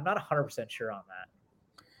cover? I'm not 100% sure on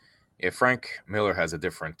that. Yeah, Frank Miller has a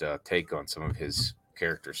different take on some of his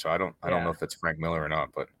characters, so I don't know if that's Frank Miller or not,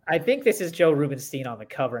 but I think this is Joe Rubinstein on the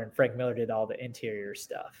cover, and Frank Miller did all the interior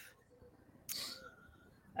stuff.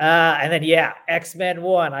 And then X-Men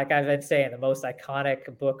 1, like I've been saying, the most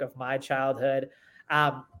iconic book of my childhood.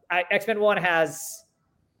 X-Men 1 has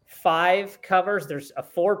 5 covers. There's a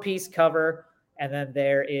 4-piece cover, and then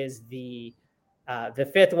there is the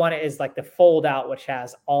 5th one is like the fold out, which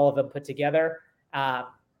has all of them put together.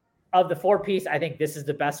 Of the 4-piece, I think this is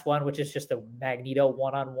the best one, which is just a Magneto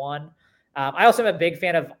one-on-one. I also am a big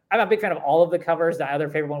fan of all of the covers. The other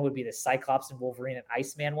favorite one would be the Cyclops and Wolverine and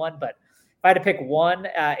Iceman one, but if I had to pick one,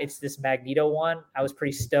 it's this Magneto one. I was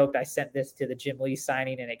pretty stoked. I sent this to the Jim Lee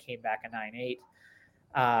signing, and it came back a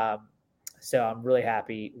 9.8. So I'm really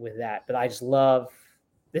happy with that. But I just love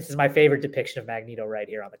 – this is my favorite depiction of Magneto right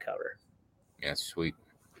here on the cover. Yeah, sweet.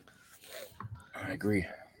 I agree.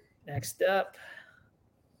 Next up.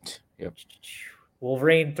 Yep.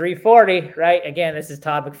 Wolverine 340, right? Again, this is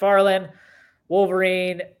Todd McFarlane.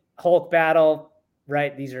 Wolverine, Hulk battle,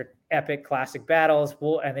 right? These are epic classic battles.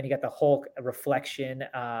 And then you got the Hulk reflection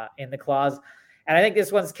in the claws. And I think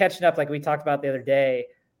this one's catching up, like we talked about the other day,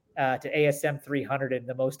 to ASM 300 and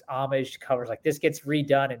the most homaged covers. Like this gets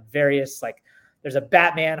redone in various, like there's a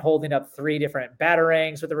Batman holding up 3 different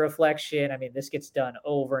batarangs with a reflection. I mean, this gets done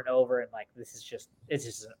over and over. And like, it's just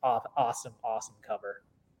an awesome, awesome cover.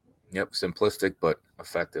 Yep. Simplistic, but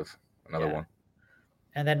effective. Another one.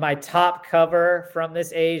 And then my top cover from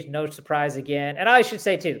this age, no surprise again. And I should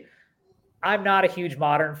say too, I'm not a huge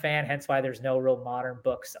modern fan, hence why there's no real modern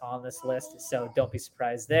books on this list. So don't be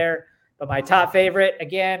surprised there. But my top favorite,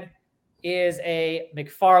 again, is a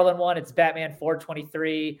McFarlane one. It's Batman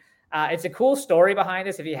 423. It's a cool story behind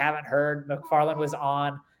this. If you haven't heard, McFarlane was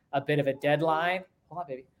on a bit of a deadline. Hold on,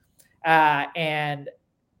 baby. And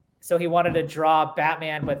so he wanted to draw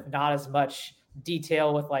Batman with not as much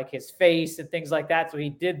detail with like his face and things like that. So he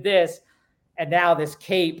did this. And now this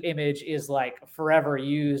cape image is like forever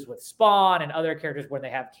used with Spawn and other characters where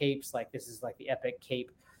they have capes. Like this is like the epic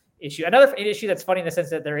cape issue. Another issue that's funny in the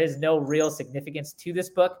sense that there is no real significance to this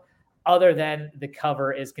book other than the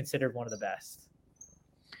cover is considered one of the best.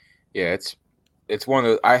 Yeah, it's one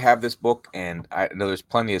of the, I have this book and I know there's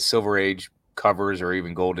plenty of Silver Age covers or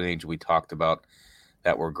even Golden Age we talked about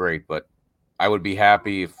that were great, but I would be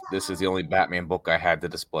happy if this is the only Batman book I had to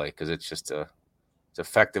display because it's just it's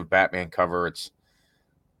effective Batman cover. It's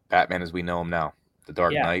Batman as we know him now, the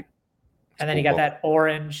Dark Knight. And then you got that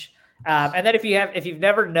orange. And then if you've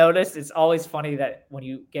never noticed, it's always funny that when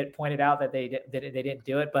you get pointed out that they didn't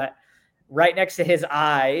do it, but right next to his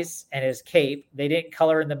eyes and his cape, they didn't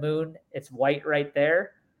color in the moon. It's white right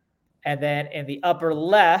there. And then in the upper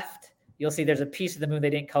left, you'll see there's a piece of the moon they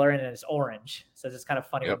didn't color in and it's orange. So it's just kind of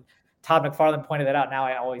funny. Yep. When Todd McFarlane pointed that out. Now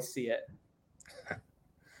I always see it.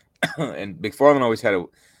 And McFarlane always had a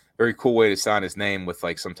very cool way to sign his name with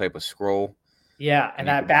like some type of scroll. Yeah, and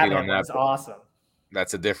that Batman was awesome.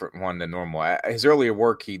 That's a different one than normal. His earlier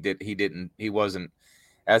work, he wasn't,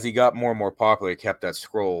 as he got more and more popular, he kept that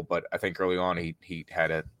scroll. But I think early on, he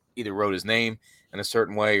had either wrote his name in a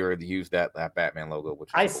certain way or used that Batman logo.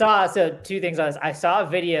 Which so 2 things on this. I saw a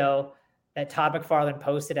video that Todd McFarlane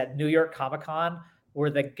posted at New York Comic Con where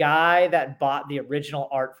the guy that bought the original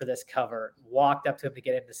art for this cover walked up to him to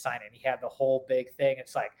get him to sign it. And he had the whole big thing.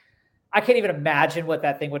 It's like, I can't even imagine what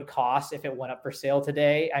that thing would cost if it went up for sale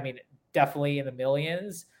today. I mean, definitely in the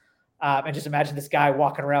millions. And just imagine this guy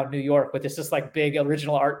walking around New York with this like big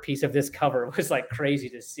original art piece of this cover. It was like crazy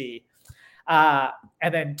to see. And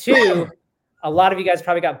then 2, a lot of you guys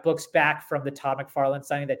probably got books back from the Todd McFarlane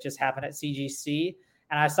signing that just happened at CGC.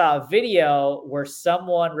 And I saw a video where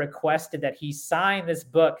someone requested that he sign this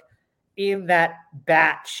book in that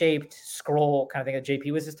bat-shaped scroll kind of thing that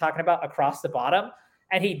JP was just talking about across the bottom.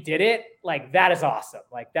 And he did it. Like, that is awesome.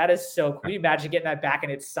 Like, that is so cool. Can you imagine getting that back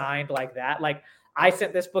and it's signed like that? Like, I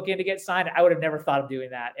sent this book in to get signed. I would have never thought of doing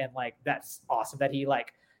that. And, like, that's awesome that he,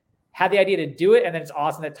 like, had the idea to do it. And then it's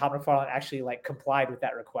awesome that Todd McFarlane actually, like, complied with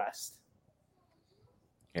that request.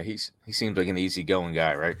 Yeah, he seems like an easygoing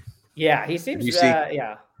guy, right? Yeah, he seems.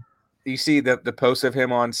 You see the post of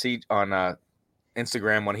him on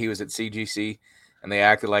Instagram when he was at CGC, and they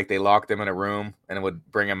acted like they locked him in a room and would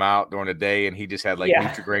bring him out during the day, and he just had like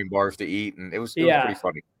Nutri-Grain bars to eat, and it was pretty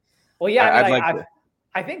funny. Well, yeah,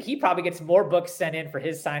 I think he probably gets more books sent in for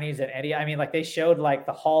his signings than Eddie. I mean, like they showed like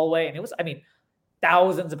the hallway, and it was, I mean,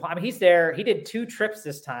 thousands of. I mean, he's there. He did 2 trips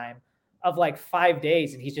this time of like 5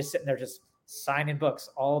 days, and he's just sitting there just signing books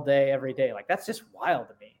all day, every day. Like that's just wild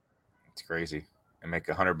to me. It's crazy. And make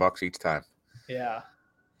 $100 each time. Yeah.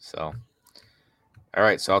 So, all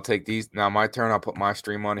right. So I'll take these. Now my turn. I'll put my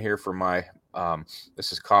stream on here for my,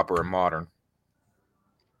 this is Copper and Modern.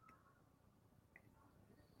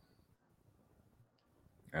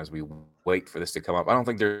 As we wait for this to come up. I don't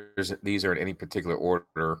think these are in any particular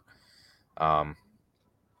order. Not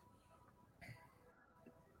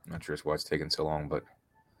sure why it's taking so long, but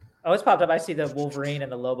Oh, it's popped up. I see the Wolverine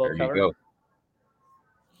and the Lobo There you cover. go.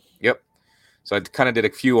 Yep. So I kind of did a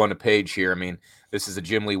few on the page here. I mean, this is a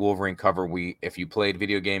Jim Lee Wolverine cover. If you played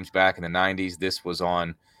video games back in the 90s, this was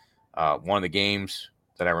on one of the games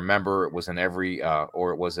that I remember. It was in every,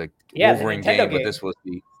 or it was a Wolverine game, but this was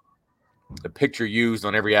the picture used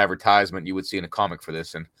on every advertisement you would see in a comic for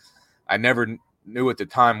this. And I never knew at the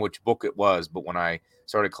time which book it was, but when I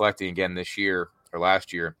started collecting again this year or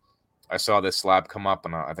last year, I saw this slab come up,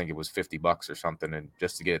 and I think it was $50 or something. And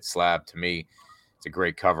just to get it slabbed, to me, it's a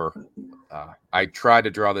great cover. I tried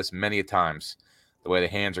to draw this many times. The way the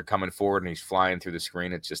hands are coming forward and he's flying through the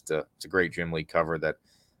screen, it's a great Jim Lee cover that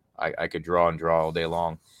I could draw all day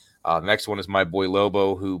long. The next one is my boy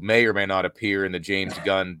Lobo, who may or may not appear in the James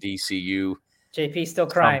Gunn DCU. JP still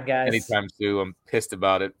crying, guys. Anytime soon. I'm pissed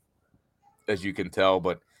about it, as you can tell.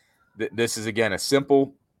 But this is, again, a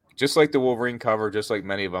simple, just like the Wolverine cover, just like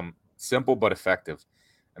many of them, simple but effective.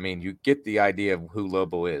 I mean, you get the idea of who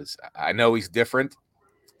Lobo is. I know he's different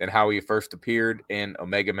than how he first appeared in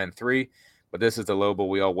Omega Men 3, but this is the Lobo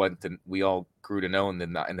we all grew to know in the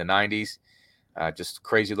 90s. Just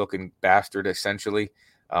crazy looking bastard, essentially.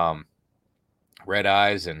 Red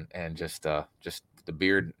eyes and just the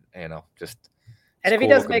beard, just. And if he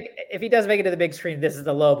does make it to the big screen, this is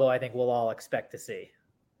the Lobo I think we'll all expect to see.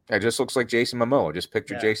 It just looks like Jason Momoa. Just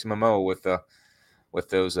picture Jason Momoa with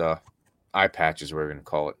those eye patches, we're going to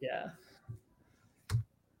call it. Yeah.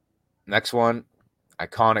 Next one,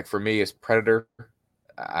 iconic for me, is Predator.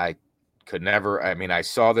 I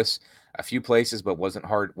saw this a few places, but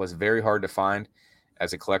was very hard to find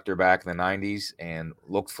as a collector back in the 90s, and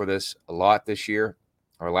looked for this a lot this year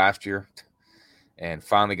or last year, and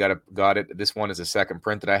finally got it. This one is the second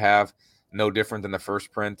print that I have. No different than the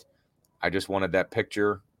first print. I just wanted that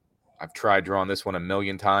picture. I've tried drawing this one a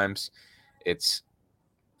million times. It's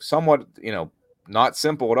somewhat, not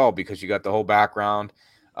simple at all, because you got the whole background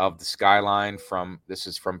of the skyline this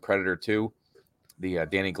is from Predator 2, the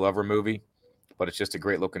Danny Glover movie, but it's just a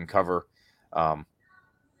great looking cover.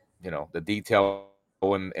 The detail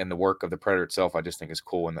and the work of the Predator itself, I just think is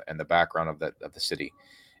cool, and the background of the city.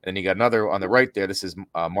 And then you got another on the right there. This is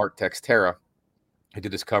Mark Texeira, who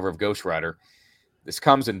did this cover of Ghost Rider. This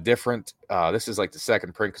comes in different. This is like the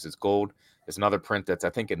second print because it's gold. There's another print that's, I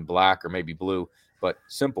think, in black or maybe blue, but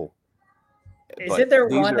simple. Isn't there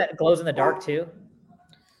one that glows in the dark too?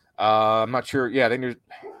 I'm not sure. Yeah, I think I'm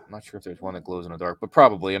not sure if there's one that glows in the dark, but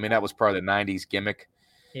probably. I mean, that was part of the 90s gimmick.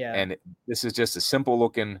 Yeah. And this is just a simple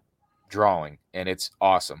looking drawing, and it's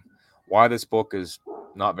awesome. Why this book is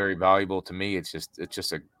not very valuable to me, it's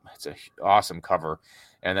a awesome cover.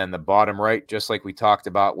 And then the bottom right, just like we talked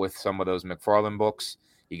about with some of those McFarlane books,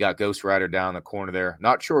 you got Ghost Rider down in the corner there.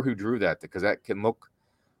 Not sure who drew that, because that can look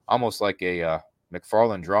almost like a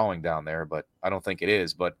McFarlane drawing down there, but I don't think it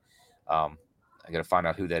is. But I got to find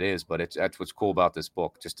out who that is. But that's what's cool about this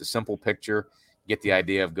book. Just a simple picture, get the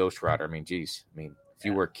idea of Ghost Rider. I mean, geez. I mean, if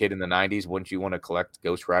you were a kid in the 90s, wouldn't you want to collect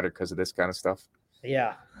Ghost Rider because of this kind of stuff?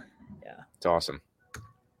 Yeah. It's awesome.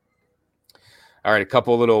 All right, a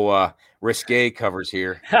couple little risque covers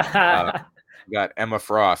here. Got Emma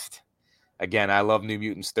Frost. Again, I love New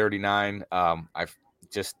Mutants 39. I've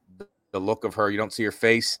just the look of her. You don't see her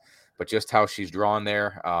face, but just how she's drawn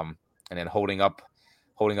there, and then holding up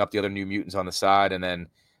the other New Mutants on the side, and then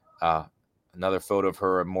another photo of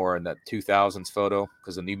her more in that 2000s photo,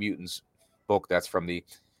 because the New Mutants book, that's from the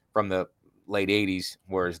late 80s,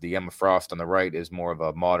 whereas the Emma Frost on the right is more of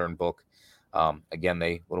a modern book. Again,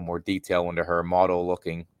 they a little more detail into her model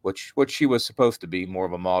looking, which she was supposed to be, more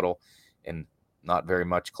of a model and not very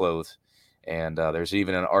much clothes. And there's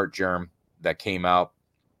even an art germ that came out,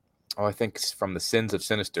 I think it's from the Sins of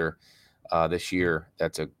Sinister this year.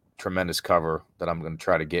 That's a tremendous cover that I'm going to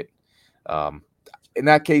try to get. In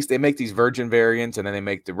that case, they make these Virgin variants, and then they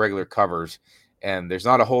make the regular covers, and there's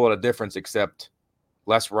not a whole lot of difference except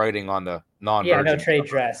less writing on the non-Virgin. Yeah, no trade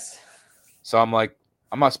dress. So I'm like,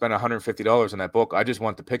 I'm not spending $150 on that book. I just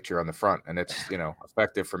want the picture on the front, and it's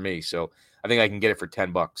effective for me. So I think I can get it for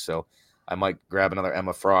 $10. So I might grab another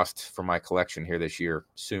Emma Frost for my collection here this year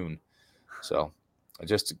soon. So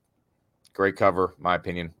just a great cover, my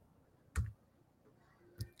opinion.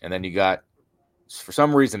 And then you got, for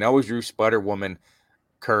some reason, I always drew Spider-Woman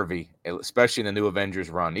curvy, especially in the New Avengers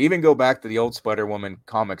run. Even go back to the old Spider-Woman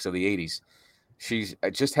comics of the 80s.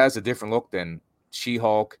 It just has a different look than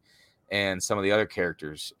She-Hulk and some of the other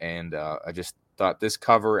characters. And I just thought this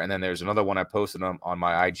cover, and then there's another one I posted on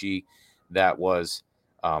my IG that was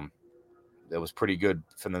pretty good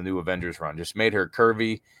from the New Avengers run. Just made her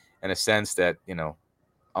curvy in a sense that,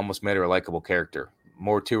 almost made her a likable character.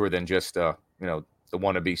 More to her than just, the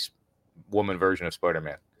wannabe woman version of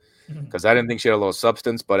Spider-Man. because I didn't think she had a little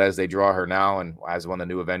substance, but as they draw her now and as one of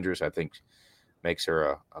the new Avengers, I think makes her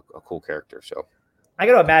a cool character. So I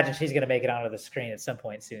got to imagine she's going to make it onto the screen at some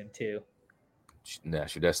point soon too. Yeah,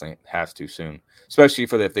 she definitely has to soon, especially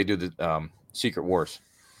if they do the Secret Wars.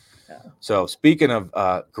 Yeah. So speaking of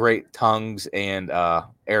great tongues and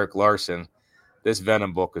Erik Larsen, this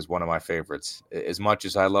Venom book is one of my favorites. As much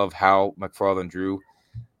as I love how McFarlane drew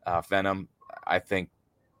Venom, I think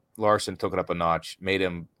Larsen took it up a notch, made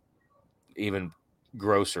him even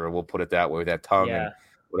grosser. We'll put it that way, with that tongue and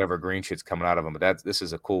whatever green shit's coming out of him. But this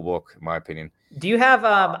is a cool book, in my opinion. Do you have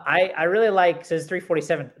I really like, says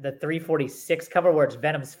 347, the 346 cover where it's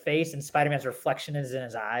Venom's face and Spider-Man's reflection is in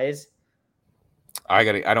his eyes? I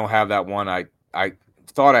don't have that one. I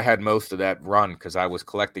thought I had most of that run because I was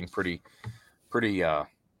collecting pretty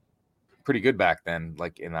good back then.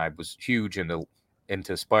 And I was huge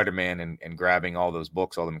into Spider-Man and grabbing all those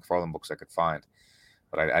books, all the McFarlane books I could find.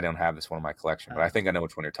 But I don't have this one in my collection. But I think I know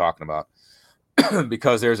which one you're talking about.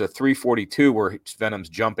 Because there's a 342 where Venom's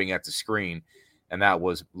jumping at the screen, and that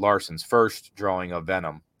was Larsen's first drawing of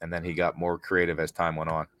Venom, and then he got more creative as time went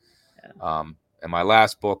on. Yeah. And my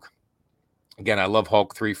last book, again, I love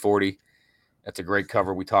Hulk 340. That's a great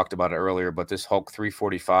cover. We talked about it earlier, but this Hulk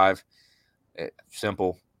 345,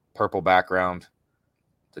 simple purple background,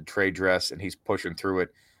 the trade dress, and he's pushing through it.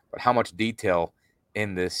 But how much detail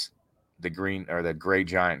in this, the green or the gray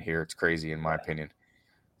giant here, it's crazy in my opinion.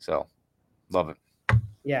 So love it.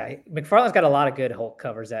 Yeah, McFarlane's got a lot of good Hulk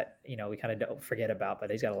covers that, we kind of don't forget about,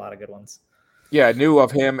 but he's got a lot of good ones. Yeah, I knew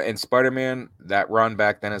of him and Spider-Man, that run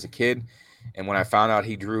back then as a kid. And when I found out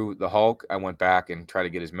he drew the Hulk, I went back and tried to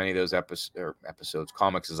get as many of those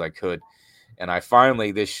comics as I could. And I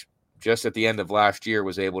finally, just at the end of last year,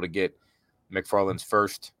 was able to get McFarlane's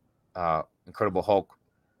first Incredible Hulk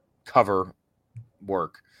cover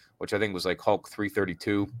work, which I think was like Hulk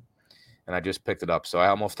 332. And I just picked it up. So I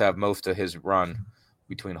almost have most of his run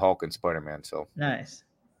between Hulk and Spider-Man. So nice.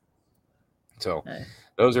 So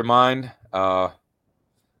those are mine.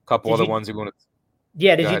 Couple other ones you want to.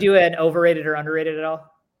 Yeah, did you do an overrated or underrated at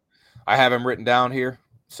all? I have them written down here.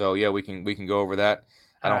 So yeah, we can go over that.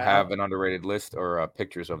 I don't have an underrated list or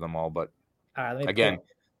pictures of them all, but again, a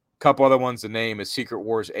couple other ones. The name is Secret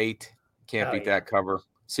Wars 8. Can't beat that cover.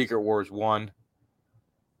 Secret Wars 1.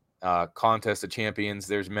 Contest of Champions.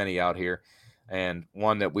 There's many out here, and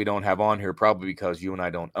one that we don't have on here probably because you and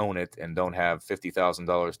I don't own it and don't have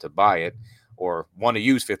 $50,000 to buy it, or want to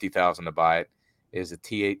use $50,000 to buy it, is the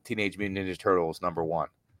Teenage Mutant Ninja Turtles #1.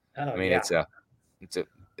 I mean,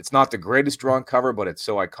 it's not the greatest drawn cover, but it's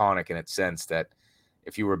so iconic in its sense that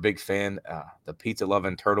if you were a big fan, the pizza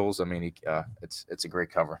loving turtles, I mean, it's a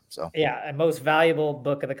great cover. So yeah, and most valuable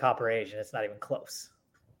book of the Copper Age, and it's not even close.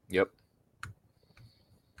 Yep.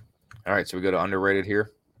 All right, so we go to underrated here.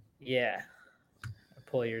 Yeah. I'll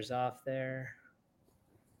pull yours off there.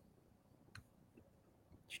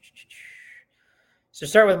 So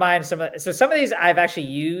start with mine. Some of these I've actually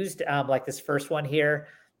used, like this first one here,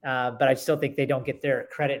 but I still think they don't get their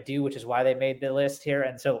credit due, which is why they made the list here.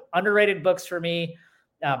 And so underrated books for me,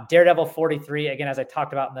 Daredevil 43. Again, as I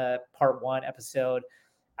talked about in the part 1 episode,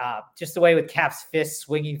 just the way with Cap's fist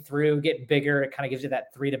swinging through, getting bigger, it kind of gives you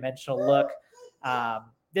that 3-dimensional look.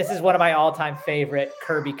 This is one of my all-time favorite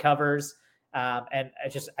Kirby covers. And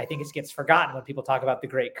I think it gets forgotten when people talk about the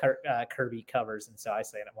great Kirby covers. And so I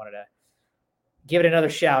wanted to give it another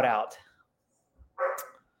shout out.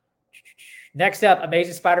 Next up,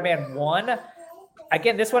 Amazing Spider-Man 1.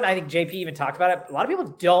 Again, this one, I think JP even talked about it. A lot of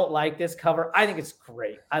people don't like this cover. I think it's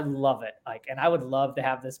great. I love it. And I would love to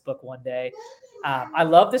have this book one day. I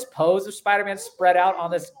love this pose of Spider-Man spread out on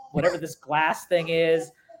this, whatever this glass thing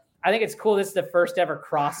is. I think it's cool. This is the first ever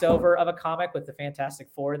crossover of a comic with the Fantastic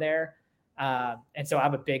Four there. And so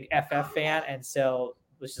I'm a big FF fan. And so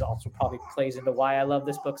this is also probably plays into why I love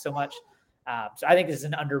this book so much. So I think this is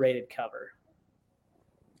an underrated cover.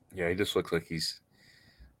 Yeah, he just looks like he's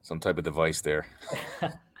some type of device there.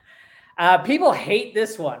 People hate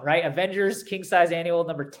this one, right? Avengers King Size Annual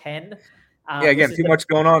 #10. Yeah, again, too much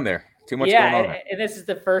going on there. Too much going on there. And this is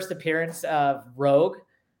the first appearance of Rogue.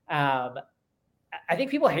 I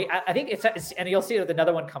think people hate. I think it's, and you'll see it with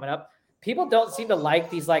another one coming up. People don't seem to like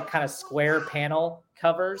these like kind of square panel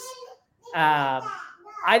covers. I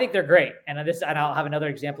think they're great, and I'll have another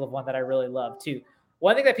example of one that I really love too.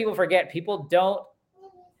 One thing that people forget, people don't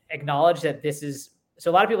acknowledge that this is.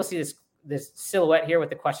 So a lot of people see this silhouette here with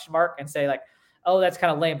the question mark and say like, "Oh, that's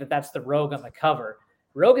kind of lame," but that's the Rogue on the cover.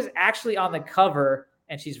 Rogue is actually on the cover,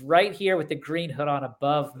 and she's right here with the green hood on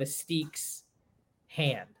above Mystique's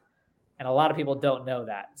hand. And a lot of people don't know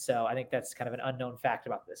that. So I think that's kind of an unknown fact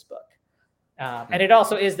about this book. And it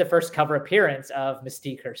also is the first cover appearance of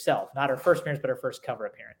Mystique herself. Not her first appearance, but her first cover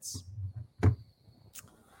appearance.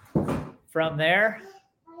 From there,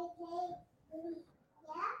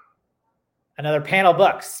 another panel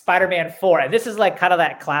book, Spider-Man 4. And this is like kind of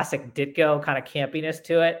that classic Ditko kind of campiness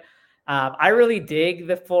to it. I really dig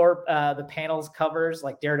the panels covers,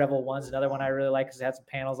 like Daredevil 1's another one I really like because it had some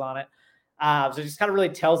panels on it. So it just kind of really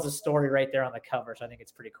tells the story right there on the cover. So I think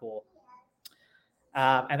it's pretty cool.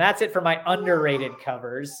 And that's it for my underrated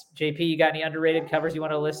covers. JP, you got any underrated covers you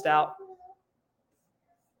want to list out?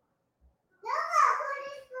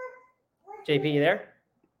 JP, you there?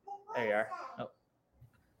 There you are. Oh.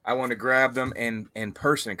 I want to grab them in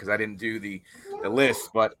person because I didn't do the list.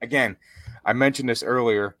 But again, I mentioned this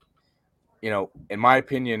earlier. You know, in my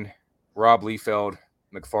opinion, Rob Liefeld,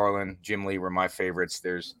 McFarlane, Jim Lee were my favorites.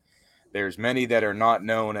 There's many that are not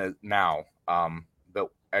known as now. But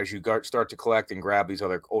as you start to collect and grab these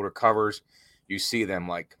other older covers, you see them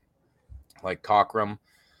like Cockrum,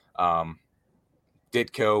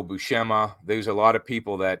 Ditko, Buscema. There's a lot of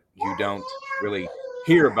people that you don't really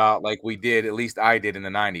hear about like we did, at least I did in the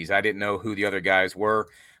 90s. I didn't know who the other guys were,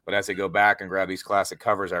 but as I go back and grab these classic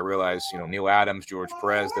covers, I realize, you know, Neil Adams, George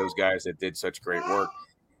Perez, those guys that did such great work.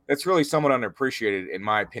 That's really somewhat underappreciated, in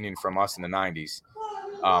my opinion, from us in the 90s.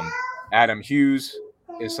 Adam Hughes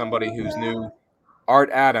is somebody who's new. Art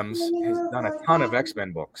Adams has done a ton of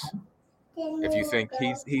X-Men books. If you think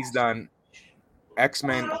he's done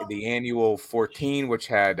X-Men, the annual 14, which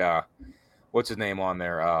had what's his name on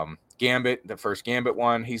there? Gambit, the first Gambit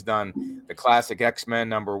one. He's done the classic X-Men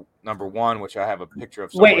number 1, which I have a picture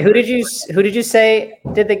of. Wait, who did you say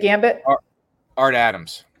did the Gambit? Art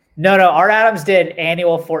Adams. No. Art Adams did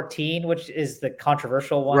annual 14, which is the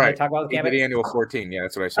controversial one. Right. They talk about with Gambit. He did annual 14. Yeah,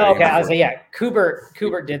 that's what I said. Oh, okay, I was like, yeah.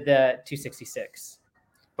 Kubert did the 266.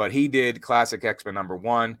 But he did classic X-Men number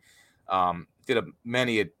 1. Did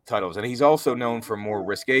many titles, and he's also known for more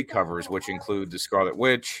risque covers, which include the Scarlet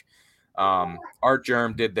Witch. Art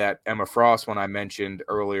Germ did that Emma Frost one I mentioned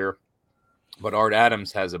earlier, but Art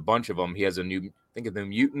Adams has a bunch of them. He has the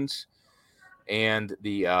Mutants and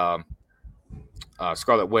the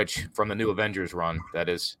Scarlet Witch from the New Avengers run. That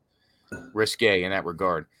is risque in that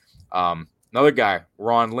regard. Another guy,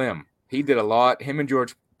 Ron Lim. He did a lot. Him and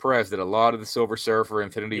George Perez did a lot of the Silver Surfer,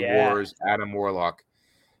 Infinity Wars, Adam Warlock.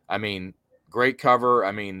 I mean, great cover.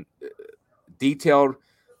 I mean, detailed,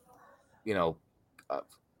 you know,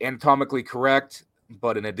 anatomically correct,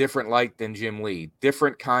 but in a different light than Jim Lee.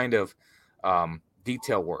 Different kind of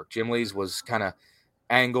detail work. Jim Lee's was kind of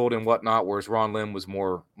angled and whatnot, whereas Ron Lim was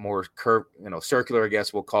more curved, you know, circular, I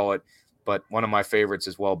guess we'll call it. But one of my favorites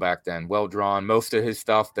as well back then. Well drawn. Most of his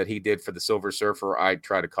stuff that he did for the Silver Surfer, I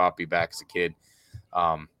try to copy back as a kid.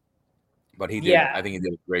 But he did. Yeah. I think he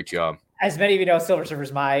did a great job. As many of you know, Silver Surfer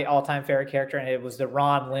is my all-time favorite character, and it was the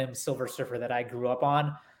Ron Lim Silver Surfer that I grew up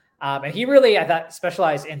on. And he really, I thought,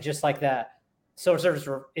 specialized in just like the Silver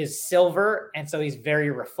Surfer is silver, and so he's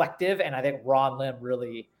very reflective. And I think Ron Lim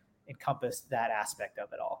really encompassed that aspect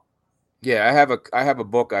of it all. Yeah, I have a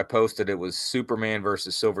book I posted. It was Superman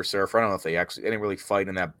versus Silver Surfer. I don't know if they didn't really fight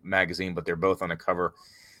in that magazine, but they're both on the cover,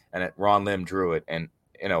 and Ron Lim drew it. And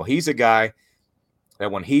you know, he's a guy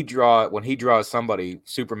that when he draws somebody,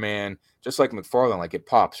 Superman, just like McFarlane, like it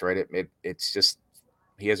pops, right? It's just,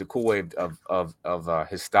 he has a cool way of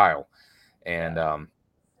his style. And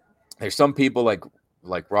there's some people like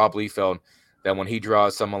Rob Liefeld that when he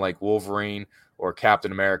draws someone like Wolverine or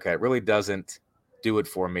Captain America, it really doesn't do it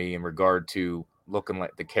for me in regard to looking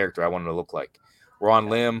like the character I wanted to look like. Ron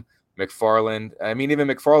Lim, McFarlane. I mean, even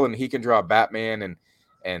McFarlane, he can draw Batman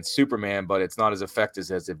and Superman, but it's not as effective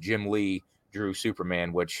as if Jim Lee drew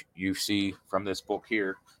Superman, which you see from this book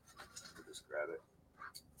here. Just grab it.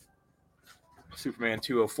 Superman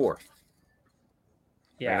 204.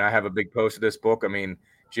 Yeah. And I have a big post of this book. I mean,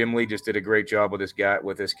 Jim Lee just did a great job with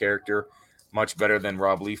this character, much better than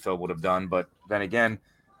Rob Liefeld would have done. But then again,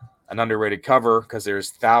 an underrated cover, because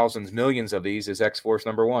there's thousands, millions of these, is X-Force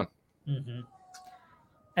number 1. Mm-hmm.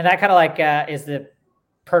 And that kind of like is the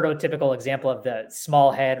prototypical example of the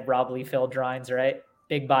small head Rob Liefeld drawings, right?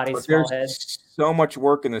 Big body, small head. So much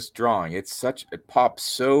work in this drawing. It pops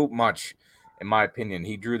so much, in my opinion.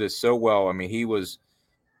 He drew this so well. I mean, he was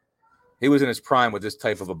in his prime with this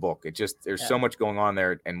type of a book. There's so much going on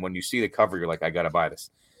there, and when you see the cover, you're like, I got to buy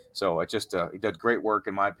this. So he did great work,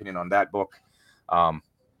 in my opinion, on that book.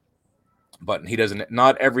 But he doesn't.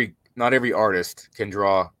 Not every artist can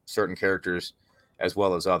draw certain characters as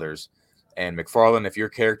well as others. And McFarlane, if your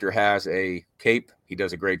character has a cape, he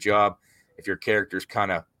does a great job. If your character's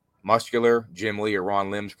kind of muscular, Jim Lee or Ron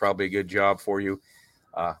Lim's probably a good job for you.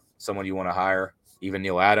 Someone you want to hire. Even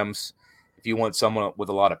Neil Adams. If you want someone with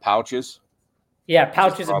a lot of pouches, yeah,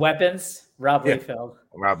 pouches and weapons, Rob yeah, Liefeld.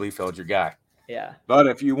 Rob Liefeld's your guy. Yeah. But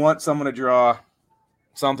if you want someone to draw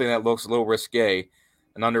something that looks a little risque,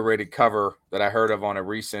 an underrated cover that I heard of on a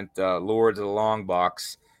recent Lords of the Long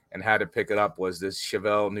box and had to pick it up was this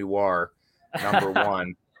Chevelle Noir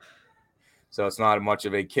 #1. So it's not much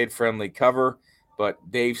of a kid-friendly cover, but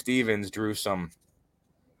Dave Stevens drew some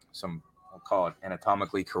I'll call it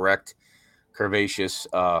anatomically correct, curvaceous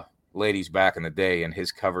ladies back in the day, and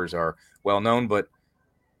his covers are well known, but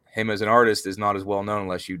him as an artist is not as well known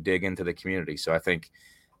unless you dig into the community. So I think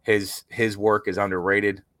his work is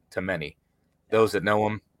underrated to many. Those that know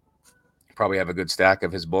him probably have a good stack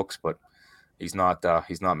of his books, but he's not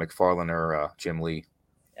McFarlane or Jim Lee.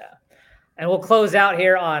 Yeah. And we'll close out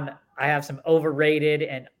here on, I have some overrated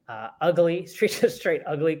and ugly, straight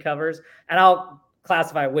ugly covers, and I'll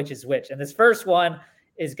classify which is which. And this first one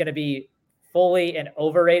is going to be fully an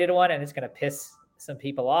overrated one, and it's going to piss some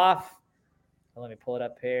people off. Let me pull it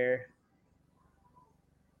up here.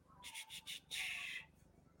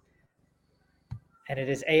 And it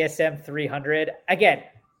is ASM 300. Again,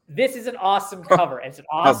 this is an awesome cover. It's an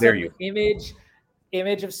awesome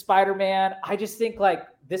image of Spider-Man. I just think like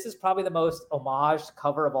this is probably the most homaged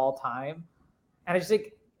cover of all time. And I just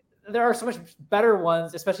think there are so much better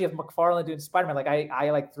ones, especially of McFarlane doing Spider-Man. Like I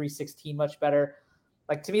like 316 much better.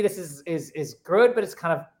 Like to me, this is good, but it's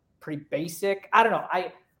kind of pretty basic. I don't know.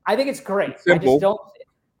 I think it's great. I just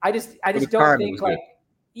don't think like,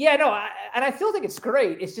 yeah, no. And I still think it's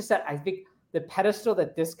great. It's just that I think the pedestal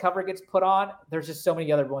that this cover gets put on, there's just so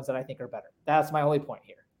many other ones that I think are better. That's my only point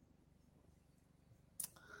here.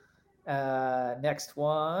 Next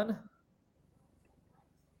one.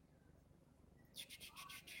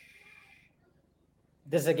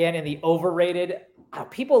 This again in the overrated.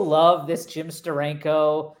 People love this Jim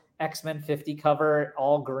Steranko X-Men 50 cover,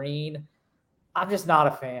 all green. I'm just not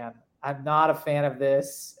a fan. I'm not a fan of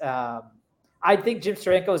this. I think Jim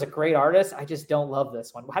Steranko is a great artist. I just don't love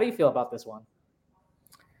this one. How do you feel about this one?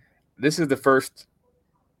 This is the first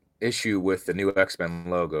issue with the new X-Men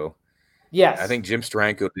logo. Yes. I think Jim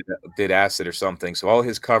Steranko did acid or something. So all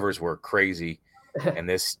his covers were crazy. And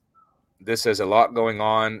this has a lot going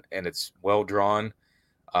on, and it's well drawn.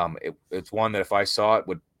 It's one that if I saw it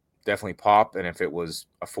would definitely pop. And if it was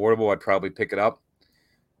affordable, I'd probably pick it up.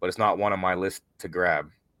 But it's not one on my list to grab.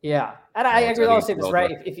 Yeah. And I agree with all statements,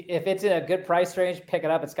 right? If it's in a good price range, pick it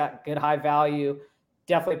up. It's got good high value.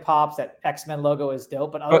 Definitely pops. That X-Men logo is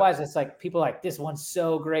dope. But otherwise, it's like people are like, this one's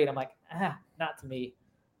so great. I'm like, not to me.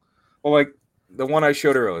 Well, like the one I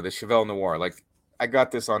showed earlier, the Chevelle Noir, like I got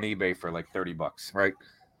this on eBay for like $30, right?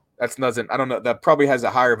 That's nothing. I don't know. That probably has a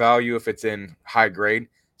higher value if it's in high grade.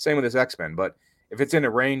 Same with this X-Men. But if it's in a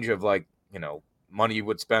range of like, money you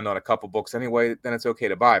would spend on a couple books anyway, then it's okay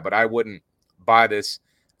to buy. But I wouldn't buy this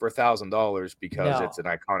for $1,000 because it's an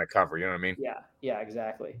iconic cover. You know what I mean? Yeah,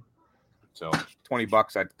 exactly. So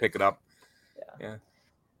 $20, I'd pick it up. Yeah.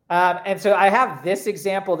 And so I have this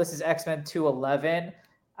example. This is X-Men 211.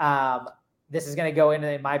 This is going to go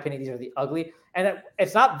into, in my opinion, these are the ugly. And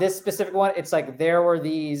it's not this specific one. It's like there were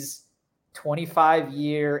these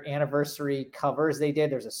 25-year anniversary covers they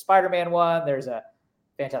did. There's a Spider-Man one. There's a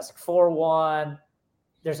Fantastic Four one.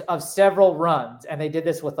 There's of several runs. And they did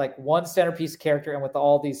this with like one centerpiece character and with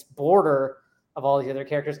all these border of all these other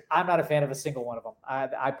characters. I'm not a fan of a single one of them.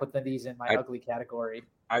 I put these in my ugly category.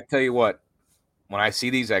 I tell you what, when I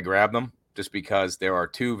see these, I grab them just because there are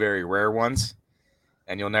two very rare ones.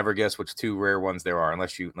 And you'll never guess which two rare ones there are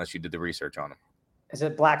unless you did the research on them. Is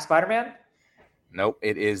it Black Spider-Man? Nope.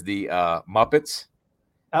 It is the Muppets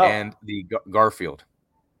and the Garfield.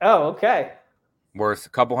 Oh, okay. Worth a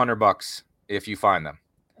couple $100 if you find them.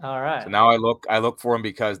 All right. So now I look for them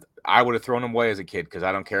because I would have thrown them away as a kid because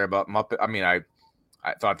I don't care about Muppet. I mean, I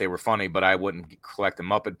thought they were funny, but I wouldn't collect a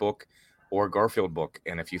Muppet book or Garfield book.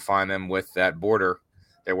 And if you find them with that border,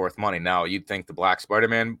 they're worth money. Now you'd think the Black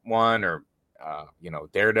Spider-Man one or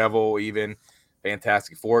Daredevil, even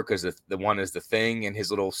Fantastic Four, because the one is the Thing in his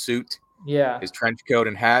little suit, his trench coat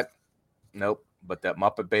and hat. Nope, but that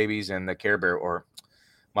Muppet Babies and the Care Bear or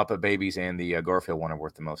Muppet Babies and the Garfield one are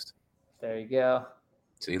worth the most. There you go.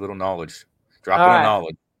 See, little knowledge, dropping in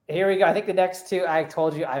knowledge. Here we go. I think the next two, I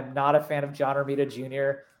told you, I'm not a fan of John Romita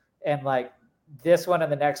Jr. And like this one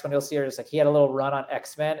and the next one, you'll see are just like he had a little run on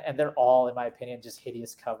X-Men, and they're all, in my opinion, just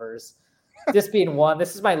hideous covers. This being one,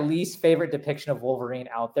 this is my least favorite depiction of Wolverine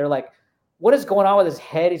out there. Like, what is going on with his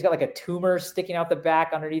head? He's got like a tumor sticking out the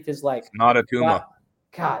back underneath his like. It's not a tumor.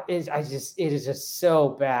 God, it is just so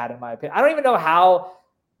bad in my opinion. I don't even know how,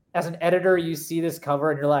 as an editor, you see this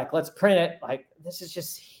cover and you're like, let's print it. Like, this is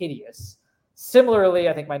just hideous. Similarly,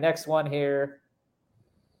 I think my next one here,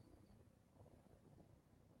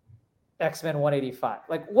 X-Men 185.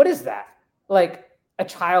 Like, what is that? Like, a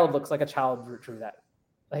child looks like a child drew that.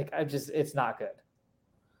 Like, it's not good.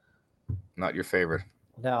 Not your favorite.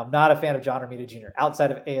 No, I'm not a fan of John Romita Jr.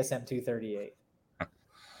 outside of ASM 238.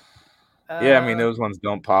 Yeah, I mean, those ones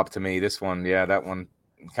don't pop to me. This one, yeah, that one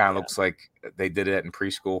kind of looks like they did it in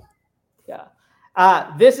preschool. Yeah.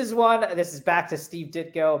 This is back to Steve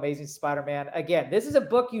Ditko, Amazing Spider-Man. Again, this is a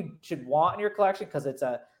book you should want in your collection because it's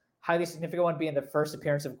a highly significant one, being the first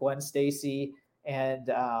appearance of Gwen Stacy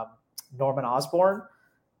and Norman Osborn.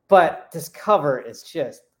 But this cover is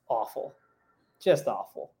just awful. Just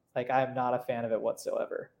awful. Like, I'm not a fan of it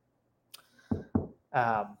whatsoever.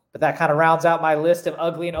 But that kind of rounds out my list of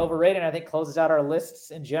ugly and overrated, and I think closes out our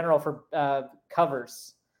lists in general for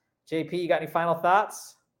covers. JP, you got any final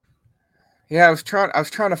thoughts? Yeah, I was trying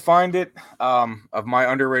to find it. Of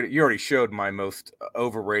my underrated, you already showed my most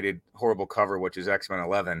overrated horrible cover, which is X-Men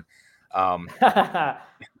 11.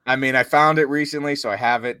 I mean, I found it recently, so I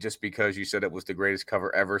have it just because you said it was the greatest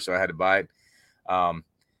cover ever, so I had to buy it.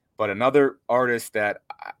 But another artist that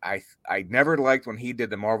I never liked when he did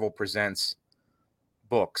the Marvel Presents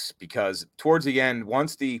books, because towards the end,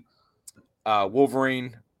 once the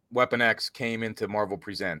Wolverine Weapon X came into Marvel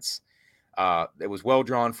Presents, it was well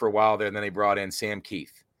drawn for a while there, and then they brought in Sam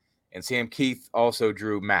Keith. And Sam Keith also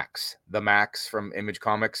drew Max, the Max from Image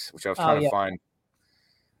Comics, which I was trying to find.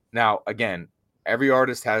 Now, again, every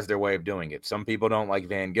artist has their way of doing it. Some people don't like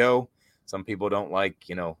Van Gogh. Some people don't like,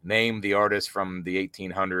 name the artist from the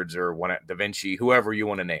 1800s or Da Vinci, whoever you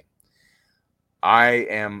want to name. I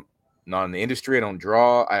am not in the industry. I don't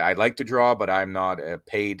draw. I like to draw, but I'm not a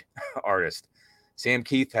paid artist. Sam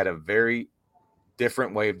Keith had a very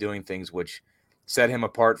different way of doing things, which set him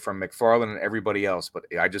apart from McFarlane and everybody else. But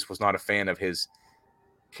I just was not a fan of his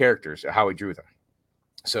characters, how he drew them.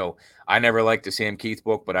 So I never liked the Sam Keith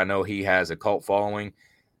book, but I know he has a cult following,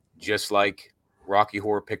 just like Rocky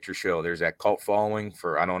Horror Picture Show. There's that cult following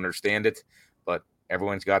for, I don't understand it, but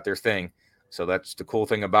everyone's got their thing. So that's the cool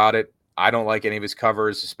thing about it. I don't like any of his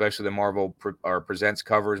covers, especially the Marvel Presents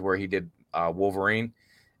covers where he did Wolverine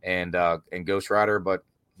and Ghost Rider. But,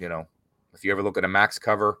 if you ever look at a Max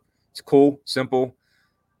cover, it's cool, simple,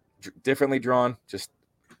 differently drawn, just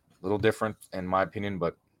a little different in my opinion.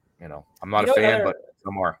 But, I'm not a fan, but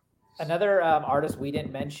some are. Another artist we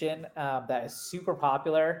didn't mention that is super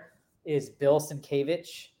popular is Bill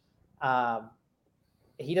Sienkiewicz.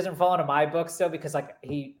 He doesn't fall into my books though, because like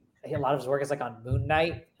a lot of his work is like on Moon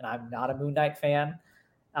Knight, and I'm not a Moon Knight fan.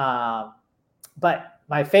 But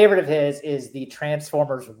my favorite of his is the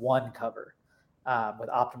Transformers 1 cover with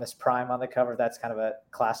Optimus Prime on the cover. That's kind of a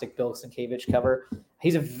classic Bill Sienkiewicz cover.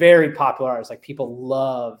 He's a very popular artist. Like, people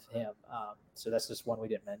love him. So that's just one we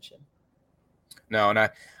didn't mention. No, and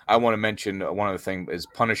I want to mention one other thing is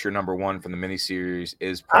Punisher #1 from the miniseries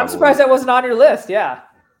is probably, I'm surprised that wasn't on your list. Yeah.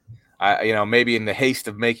 Maybe in the haste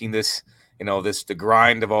of making this, the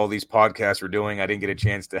grind of all these podcasts we're doing, I didn't get a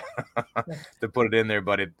chance to to put it in there,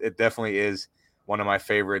 but it definitely is one of my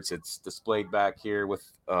favorites. It's displayed back here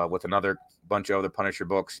with another bunch of other Punisher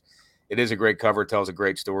books. It is a great cover, tells a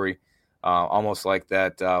great story, almost like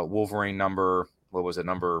that Wolverine number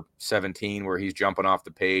 17, where he's jumping off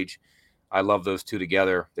the page. I love those two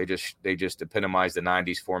together. They just epitomize the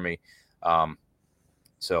 90s for me.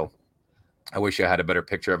 So I wish I had a better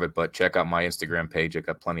picture of it, but check out my Instagram page. I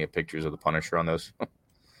got plenty of pictures of the Punisher on those.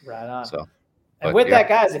 Right on. So, and with that,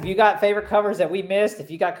 guys, if you got favorite covers that we missed, if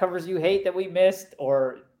you got covers you hate that we missed,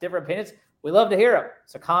 or different opinions, we love to hear them.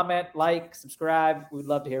 So comment, like, subscribe. We'd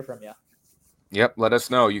love to hear from you. Yep. Let us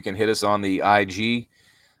know. You can hit us on the IG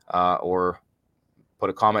or put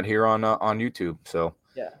a comment here on YouTube. So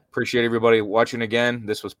appreciate everybody watching again.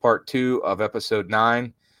 This was part 2 of episode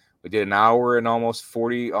 9. We did an hour and almost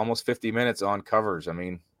 50 minutes on covers. I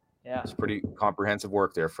mean, it's pretty comprehensive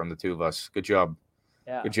work there from the two of us. Good job.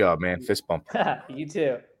 Yeah. Good job, man. Fist bump. You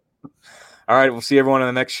too. All right. We'll see everyone on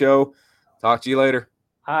the next show. Talk to you later.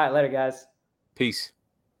 All right. Later, guys. Peace.